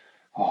like,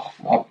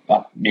 oh,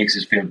 that makes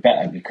us feel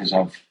better, because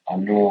I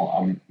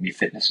know my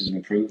fitness is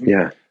improving.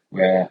 Yeah.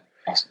 Where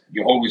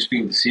you always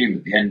feel the same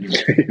at the end of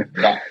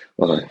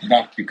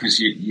that because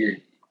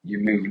you're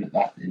moving at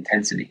that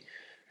intensity.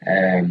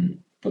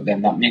 But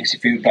then that makes you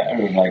feel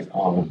better, like,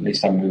 oh, at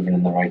least I'm moving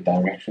in the right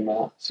direction with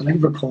that. So I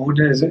think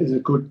recording is a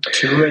good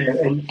tool,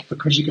 and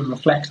because you can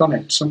reflect on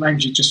it.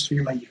 Sometimes you just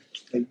feel like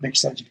it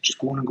makes sense, you're just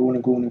going and going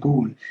and going and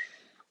going.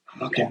 I'm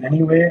not getting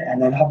anywhere,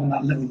 and then having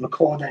that little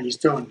record that he's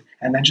done,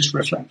 and then just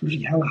reflect,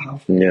 really, hell,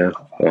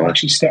 I've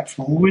actually stepped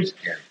forward.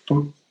 Yeah.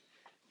 But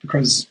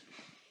because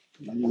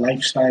your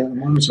lifestyle at the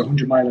moment is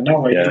 100 miles an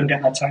hour, you don't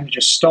get that time to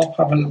just stop,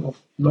 have a little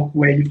look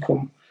where you've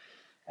come,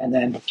 and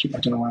then I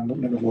don't know why I'm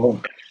looking at the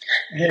wall.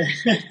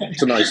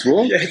 It's a nice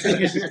wall. Yeah,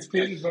 it's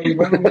clearly very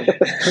well.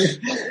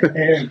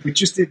 But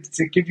just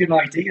to give you an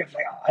idea,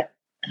 like, I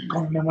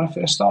can't remember when I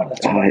first started,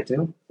 that's what I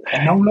do.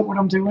 And now look what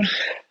I'm doing.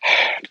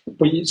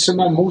 But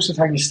sometimes, most of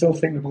the time, you're still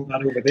thinking about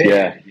that over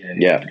there.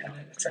 Yeah.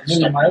 It's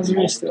 100 miles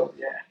away still,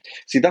 yeah.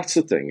 See, that's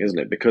the thing, isn't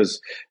it? Because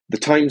the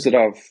times that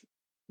I've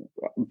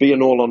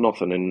being all or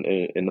nothing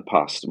in the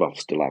past, well,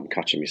 still I'm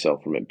catching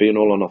myself from it. Being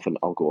all or nothing,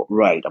 I'll go,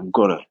 right, I'm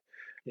gonna.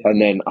 Yeah.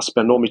 And then I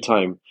spend all my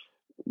time,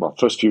 well,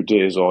 first few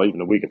days or even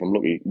a week if I'm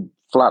lucky,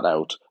 flat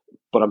out,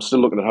 but I'm still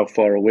looking at how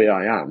far away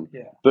I am,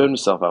 burn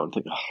myself out and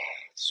think,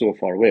 so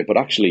far away. But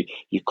actually,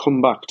 you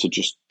come back to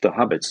just the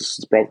habits, the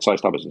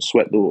sprout-sized habits, and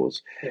sweat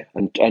those,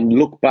 and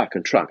look back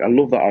and track. I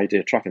love that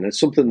idea of tracking. It's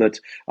something that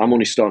I'm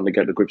only starting to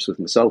get to grips with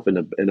myself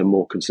in a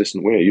more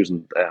consistent way,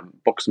 using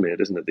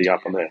Boxmate, isn't it, the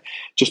app on there?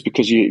 Just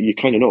because you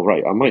kind of know,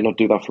 right, I might not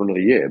do that for another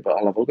year, but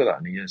I'll have a look at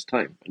that in a year's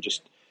time and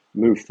just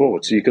move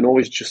forward. So you can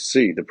always just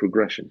see the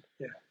progression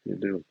you're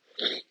doing.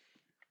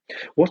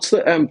 What's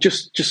the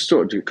just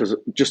sort of, because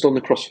just on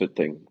the CrossFit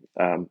thing,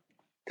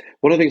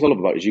 one of the things I love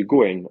about it is you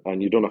go in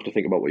and you don't have to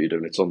think about what you're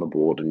doing. It's on the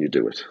board and you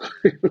do it.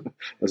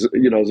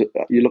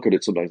 You look at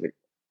it sometimes,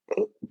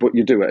 but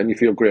you do it and you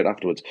feel great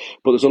afterwards.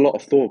 But there's a lot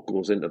of thought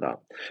goes into that.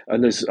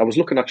 And I was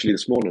looking actually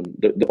this morning,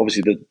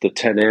 obviously the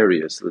 10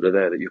 areas that are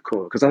there that you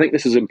cover, because I think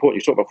this is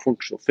important. You talk about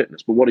functional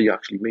fitness, but what do you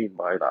actually mean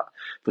by that?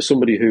 For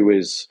somebody who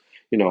is,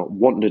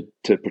 wanting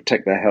to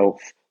protect their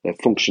health, their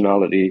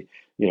functionality,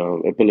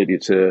 ability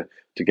to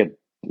get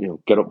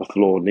up the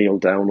floor, kneel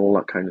down, all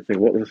that kind of thing.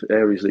 What are the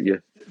areas that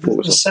you focus on?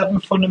 There's 7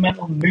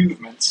 fundamental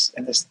movements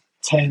and there's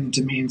 10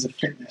 domains of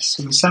fitness.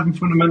 So the 7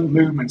 fundamental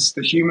movements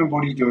the human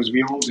body does,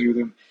 we all do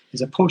them,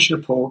 is a push, a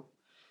pull,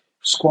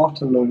 squat,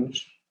 a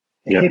lunge,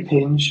 a hip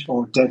hinge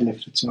or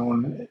deadlift, it's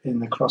known in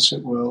the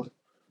CrossFit world,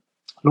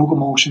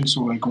 locomotion,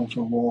 so like going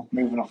for a walk,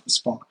 moving off the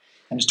spot,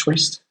 and a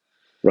twist.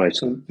 Right.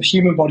 So the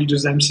human body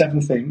does them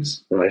 7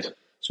 things. Right.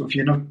 So if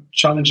you're not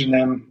challenging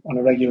them on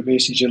a regular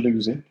basis, you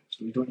lose it.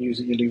 So you don't use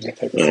it, you lose it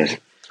type of thing.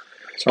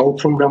 So our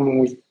program, when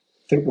we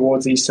think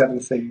towards these 7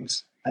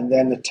 things, and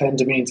then the 10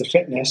 domains of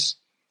fitness.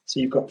 So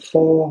you've got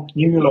 4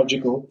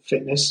 neurological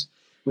fitness,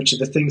 which are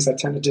the things that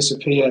tend to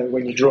disappear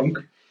when you're drunk,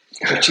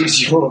 which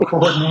is your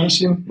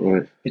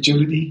coordination,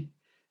 agility,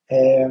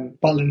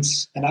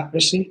 balance, and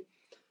accuracy.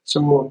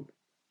 So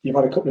you've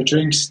had a couple of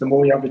drinks. The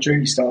more you have a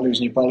drink, you start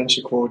losing your balance,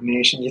 your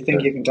coordination. You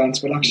think you can dance,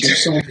 but actually,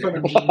 someone in front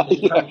of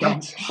you can't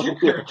dance.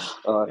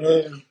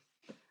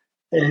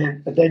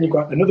 And then you've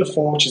got another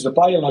 4, which is the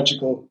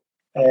biological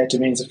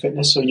domains of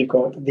fitness. So you've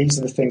got, these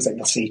are the things that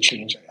you'll see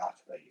change like that.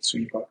 Right? So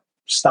you've got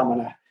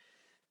stamina,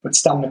 but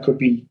stamina could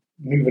be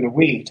moving a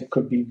weight, it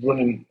could be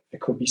running,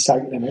 it could be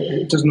cycling.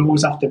 It doesn't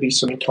always have to be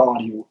something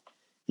cardio.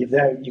 You've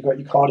got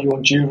your cardio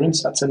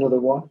endurance, that's another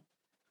one.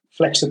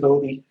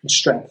 Flexibility and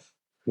strength.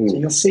 So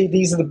you'll see,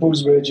 these are the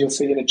buzzwords you'll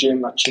see in a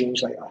gym that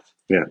change like that.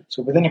 Yeah.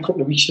 So within a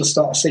couple of weeks, you'll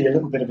start to see a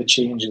little bit of a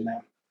change in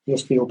them. You'll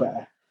feel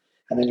better.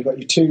 And then you've got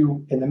your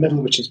 2 in the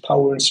middle, which is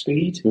power and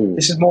speed.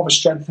 This is more of a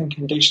strength and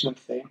conditioning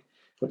thing.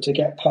 But to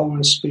get power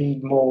and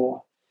speed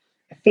more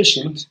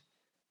efficient,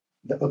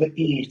 the other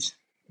 8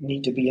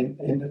 need to be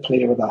in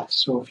play with that.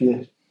 So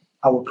if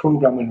our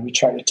programming, we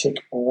try to tick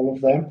all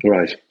of them.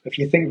 Right. If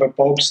you think of a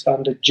bog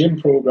standard gym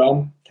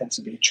program, it tends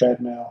to be a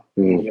treadmill,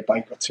 maybe a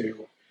bike or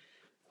 2.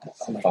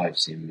 5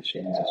 sim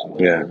machines or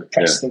something.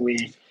 Press the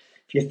weight.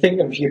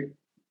 If you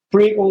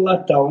break all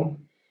that down,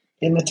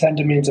 in the 10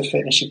 domains of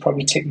fitness, you're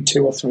probably ticking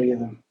 2 or 3 of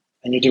them,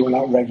 and you're doing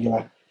that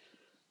regular.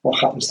 what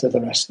happens to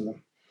the rest of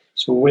them.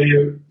 So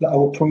where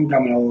our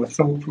program and our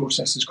thought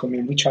processes come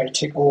in, we try to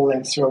tick all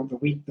them throughout the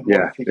week, the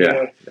month, the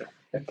year.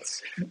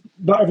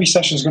 Not every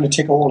session is going to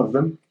tick all of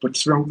them, but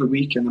throughout the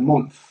week and the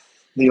month,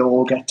 they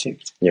all get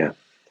ticked. Yeah.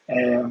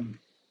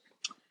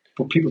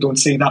 But people don't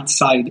see that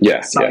side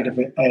of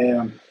it.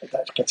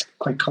 That gets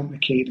quite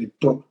complicated.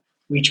 But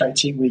we try to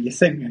take where you're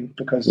thinking,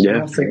 because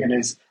your thinking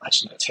is, I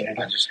just not turn.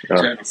 That's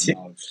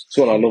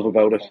what I love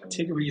about it.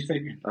 Take it where you're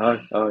thinking.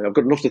 I've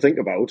got enough to think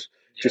about.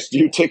 Just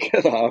you take care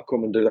of that, I'll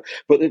come and do that.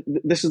 But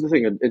this is the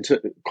thing. A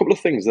couple of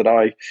things that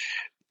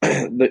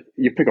that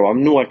you pick up.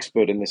 I'm no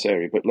expert in this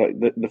area, but like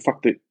the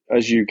fact that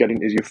as you get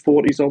into your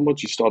 40s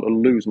onwards, you start to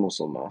lose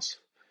muscle mass.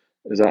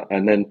 Is that,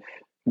 and then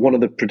one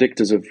of the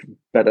predictors of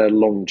better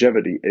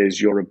longevity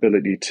is your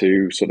ability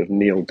to sort of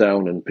kneel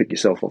down and pick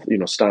yourself off,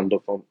 stand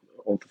up on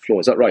the floor.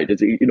 Is that right?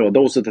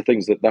 Those are the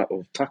things that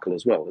will tackle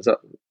as well. Is that?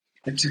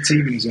 It's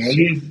even as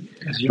early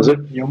as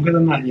younger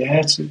than that. Yeah,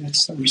 it's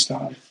we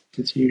started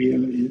to theory a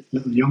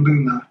little younger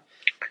than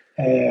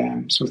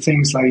that. So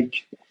things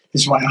like,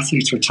 this is why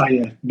athletes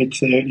retire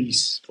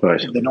mid-30s.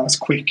 Right. They're not as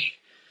quick.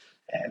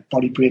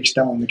 Body breaks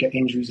down. They get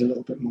injuries a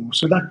little bit more.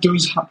 So that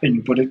does happen,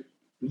 but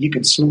you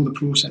can slow the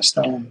process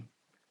down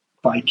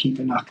by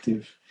keeping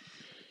active,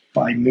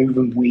 by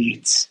moving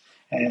weights.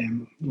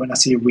 When I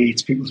say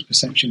weights, people's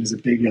perception is a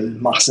big,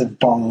 massive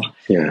bar.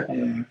 Yeah.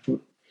 But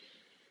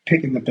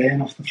picking the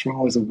burn off the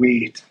floor is a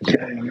weight.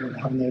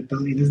 Having the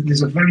ability.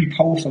 There's a very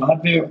powerful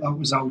advert that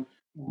was out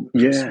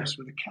Christmas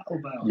with a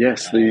kettlebell.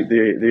 Yes,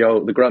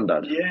 the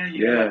granddad.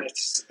 Yeah.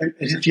 It's,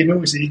 if you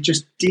notice it,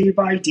 just day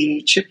by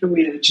day, chip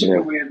away,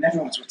 and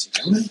everyone's what's he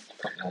doing?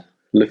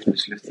 Lifting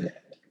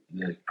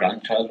the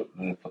grandchild,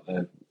 put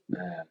the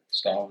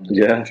star on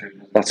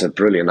the that's a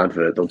brilliant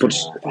advert though. But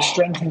the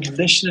strength and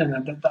conditioning,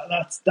 and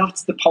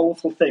that's the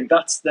powerful thing.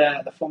 That's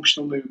the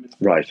functional movement.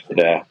 Right.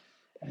 Yeah.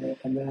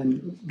 And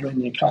then when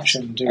you catch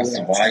and do that's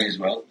the why as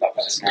well. That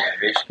was his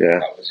motivation. Yeah.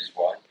 That was his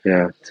why.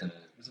 Yeah. It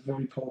was a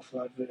very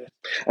powerful advert.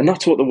 And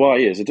that's what the why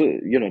is. It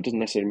doesn't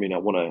necessarily mean I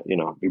want to.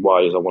 The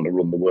why is I want to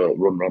run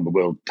around the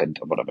world 10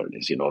 times, whatever it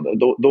is.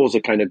 Those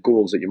are kind of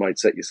goals that you might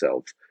set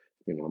yourself.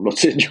 I'm not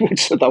saying you would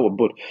set that one,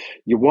 but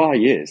your why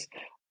is,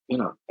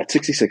 at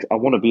 66, I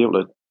want to be able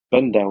to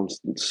bend down,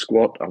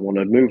 squat. I want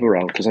to move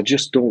around because I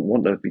just don't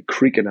want to be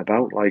creaking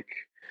about like.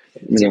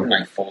 It's even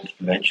like falls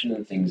prevention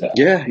and things like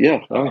that.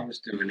 Yeah. I was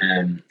doing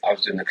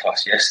the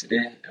class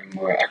yesterday, and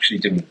we were actually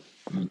doing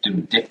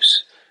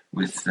dips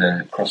with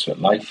the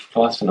CrossFit Life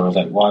class, and I was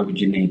like, why would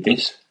you need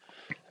this?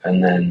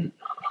 And then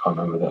I can't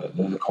remember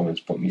the comments,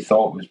 but my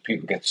thought was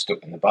people get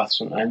stuck in the bath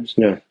sometimes,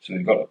 so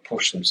they've got to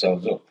push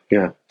themselves up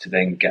to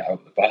then get out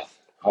of the bath.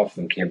 Half of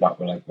them came back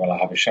with like, well, I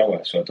have a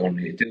shower, so I don't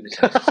need to do this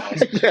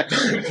exercise. It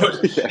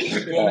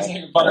was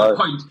like a valid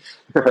point.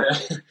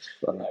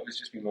 That was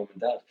just my mum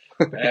and dad.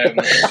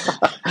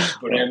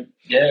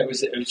 It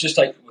was just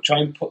like we're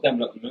trying to put them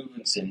little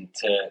movements in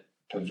to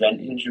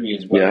prevent injury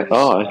as well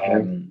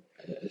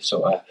as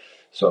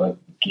sort of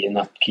keep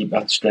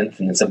that strength,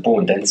 and it's a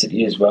bone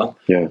density as well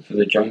for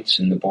the joints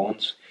and the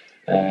bones,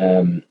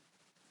 and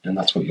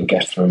that's what you'll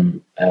get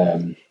from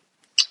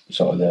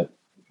sort of the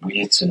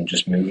weights and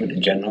just movement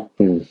in general.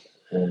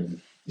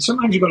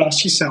 Sometimes you've got to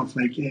ask yourself,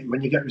 like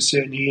when you get to a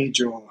certain age,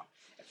 or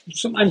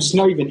sometimes it's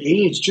not even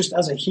age, just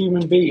as a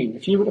human being,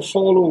 if you were to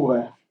fall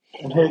over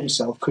and hurt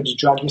yourself, could you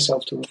drag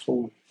yourself to the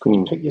floor? Could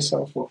you pick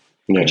yourself up?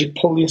 Could you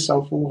pull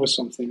yourself over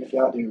something if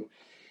you had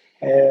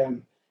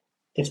to?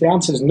 If the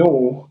answer is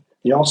no,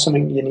 there are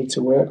something you need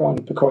to work on,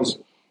 because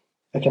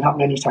it can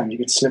happen anytime. You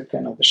could slip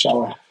getting out of the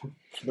shower.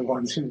 For the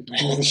ones who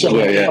use the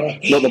shower.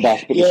 Not the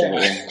bath, but the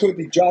shower. Could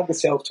they drag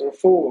themselves to a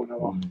phone,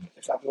 or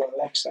if I've got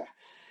Alexa?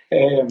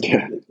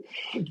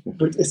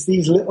 But it's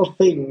these little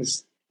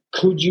things.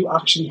 Could you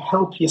actually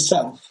help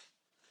yourself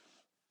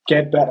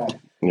get better?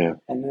 Yeah.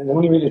 And the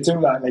only way to do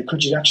that,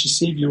 could you actually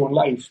save your own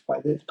life?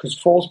 Because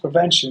falls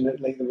prevention, there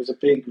was a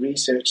big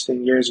research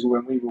thing years ago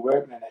when we were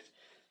working on it.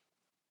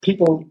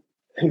 People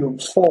who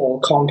fall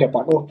can't get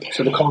back up,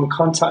 so they can't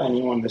contact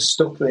anyone. They're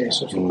stuck there.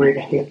 So if they break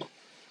a hip,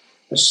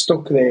 they're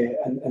stuck there,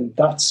 and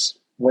that's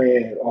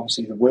where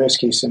obviously the worst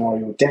case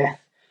scenario, death,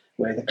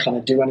 where they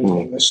can't do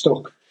anything. They're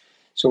stuck.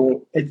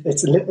 So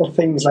it's little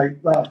things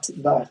like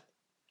that.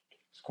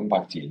 Come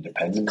back to your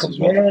independence as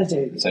well.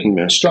 It's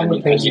like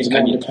stronger person is more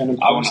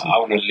independent. I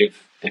want to live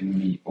in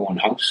my own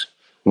house,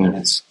 and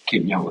it's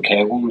keeping you out of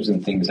care homes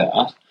and things like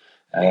that.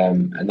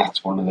 And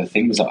that's one of the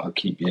things that will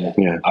keep you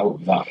out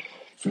of that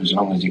for as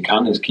long as you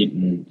can, is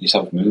keeping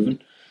yourself moving.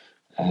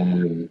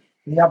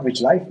 The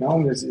average life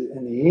now is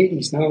in the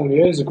 80s now.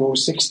 Years ago,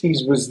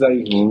 60s was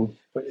like,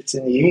 but it's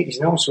in the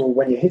 80s now. So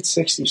when you hit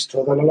 60, you've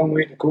still got a long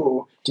way to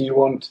go. Do you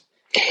want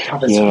to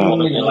have a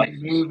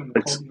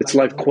it's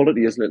life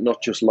quality, isn't it?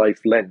 Not just life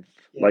length,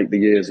 like the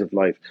years of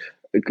life.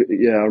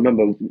 Yeah, I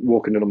remember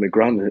walking in on my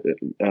gran.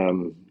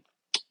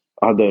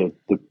 I had the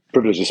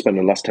privilege of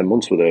spending the last 10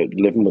 months with her,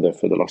 living with her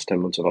for the last 10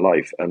 months of her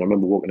life. And I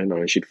remember walking in on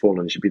her and she'd fallen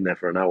and she'd been there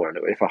for an hour. And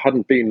if I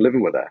hadn't been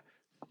living with her,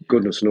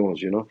 goodness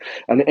knows,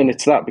 And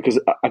it's that, because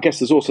I guess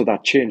there's also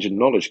that change in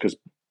knowledge, because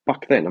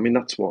back then, I mean,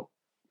 that's what,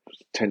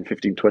 10,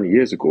 15, 20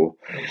 years ago.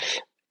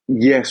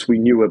 Yes, we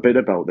knew a bit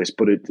about this,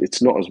 but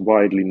it's not as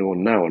widely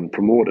known now and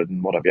promoted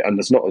and what have you. And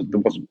there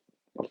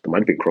might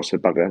have been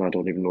CrossFit back then. I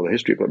don't even know the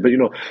history of it, but I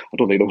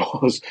don't think there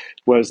was.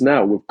 Whereas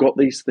now we've got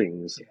these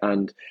things,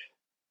 and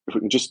if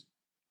we can just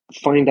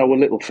find our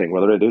little thing,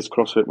 whether it is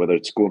CrossFit, whether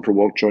it's going for a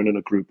walk, joining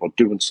a group, or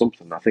doing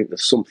something, I think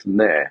there's something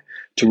there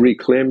to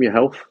reclaim your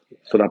health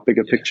for that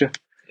bigger picture.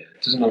 Yeah.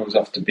 It doesn't always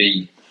have to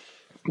be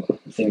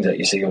things that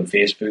you see on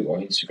Facebook or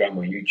Instagram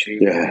or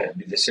YouTube. Yeah. It'd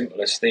be the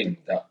simplest thing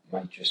that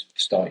might just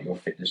start your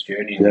fitness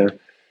journey.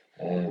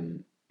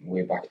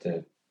 Way back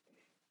to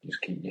just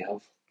keeping your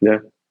health. Yeah.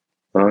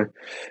 Right.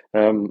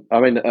 I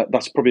mean,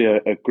 that's probably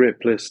a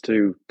great place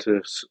to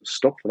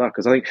stop for that,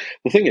 because I think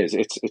the thing is,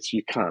 it's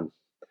you can,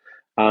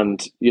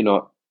 and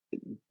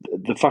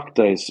the fact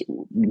is,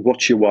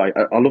 what's your why?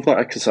 I love that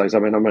exercise. I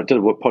mean, I did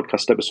a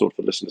podcast episode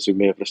for listeners who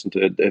may have listened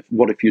to it.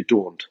 What if you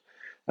don't?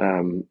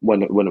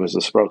 When it was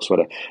a Sprout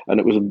sweater, and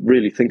it was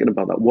really thinking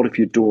about that. What if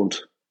you don't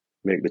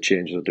make the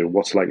changes or do?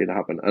 What's likely to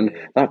happen? And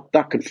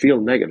that can feel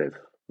negative.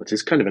 It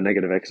is kind of a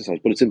negative exercise,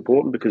 but it's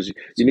important because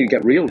you need to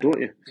get real, don't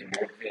you?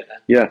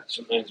 Yeah.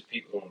 Sometimes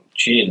people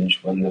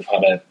change when they've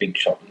had a big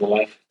shock in their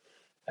life,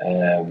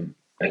 and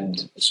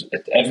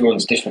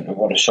everyone's different at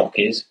what a shock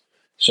is.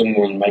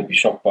 Someone might be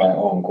shocked by,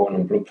 I'm going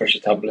on blood pressure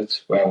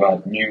tablets. Where I've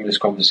had numerous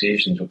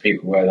conversations with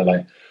people where they're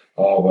like,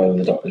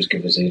 the doctors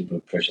give us these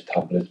blood pressure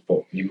tablets,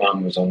 but my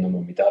mum was on them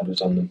or my dad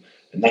was on them,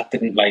 and that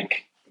didn't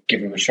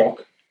give them a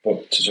shock,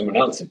 but to someone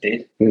else it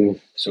did.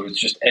 So it's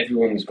just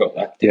everyone's got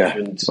that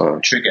different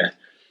trigger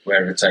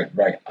where it's like,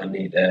 right, I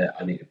need to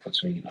put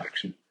something in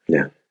action.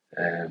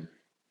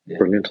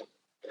 Brilliant.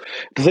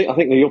 I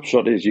think the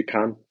upshot is you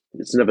can.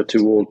 It's never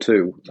too old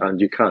too,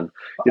 and you can.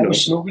 Our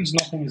slogan's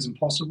nothing is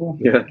impossible.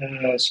 Yeah.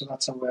 So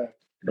that's our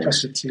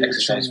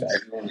exercise for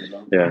everyone as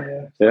well.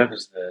 Yeah.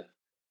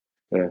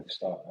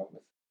 Start out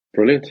with.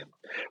 Brilliant.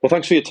 Well,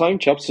 thanks for your time,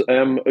 chaps. Do you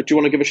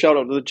want to give a shout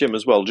out to the gym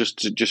as well?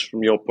 Just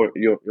from your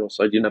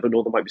side, you never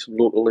know, there might be some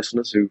local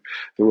listeners who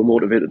are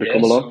motivated to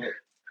come along.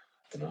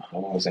 I don't know. I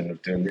always end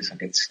up doing this. I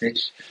get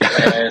stitched.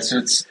 So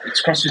it's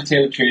CrossFit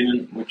Taylor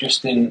Training. We're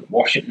just in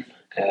Washington,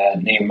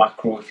 near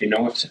Macro, if you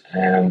know it.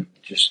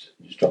 Just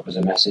drop us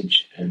a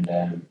message, and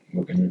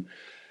we can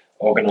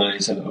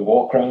organise a little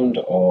walk around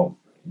or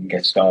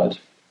get started.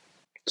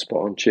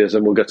 Spot on. Cheers,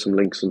 and we'll get some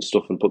links and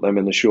stuff and put them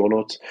in the show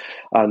notes.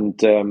 And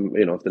if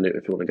you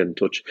want to get in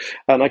touch,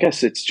 and I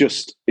guess it's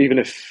just, even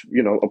if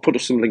I'll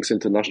put some links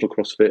into National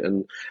CrossFit,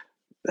 and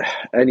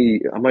I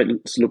might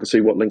look and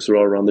see what links there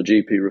are around the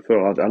GP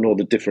referral. I know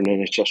the different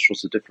NHS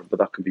trusts are different, but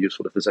that can be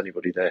useful if there's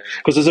anybody there,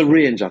 because there's a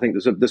range. I think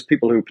there's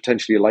people who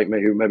potentially like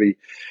me who maybe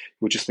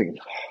were just thinking,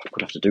 I'm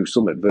going to have to do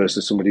something,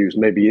 versus somebody who's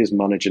maybe is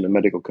managing a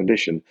medical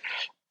condition,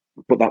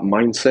 but that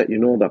mindset,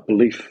 that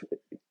belief,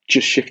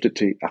 just shifted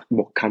to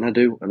what can I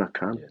do, and I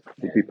can.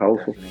 It'd be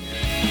powerful.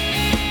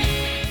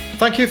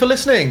 Thank you for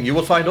listening. You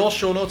will find all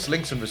show notes,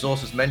 links and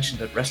resources mentioned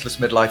at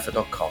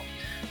restlessmidlifer.com.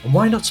 And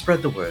why not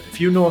spread the word?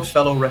 If you know a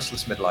fellow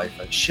Restless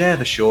Midlifer, share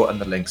the show and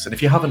the links. And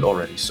if you haven't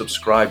already,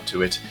 subscribe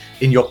to it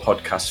in your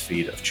podcast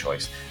feed of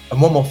choice. And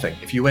one more thing,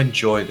 if you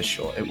enjoy the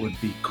show, it would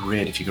be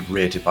great if you could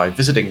rate it by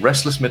visiting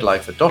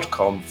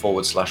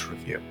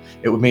restlessmidlifer.com/review.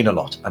 It would mean a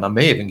lot, and I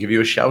may even give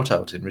you a shout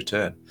out in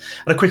return.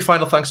 And a quick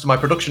final thanks to my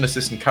production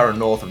assistant, Karen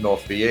North of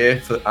North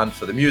VA,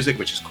 for the music,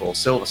 which is called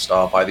Silver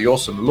Star by the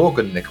awesome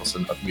Logan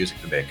Nicholson of Music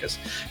for Makers.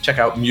 Check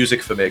out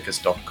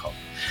musicformakers.com.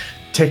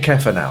 Take care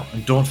for now,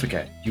 and don't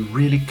forget, you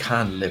really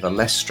can live a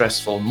less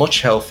stressful,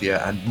 much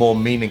healthier and more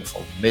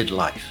meaningful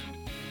midlife.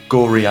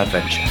 Go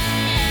re-adventure.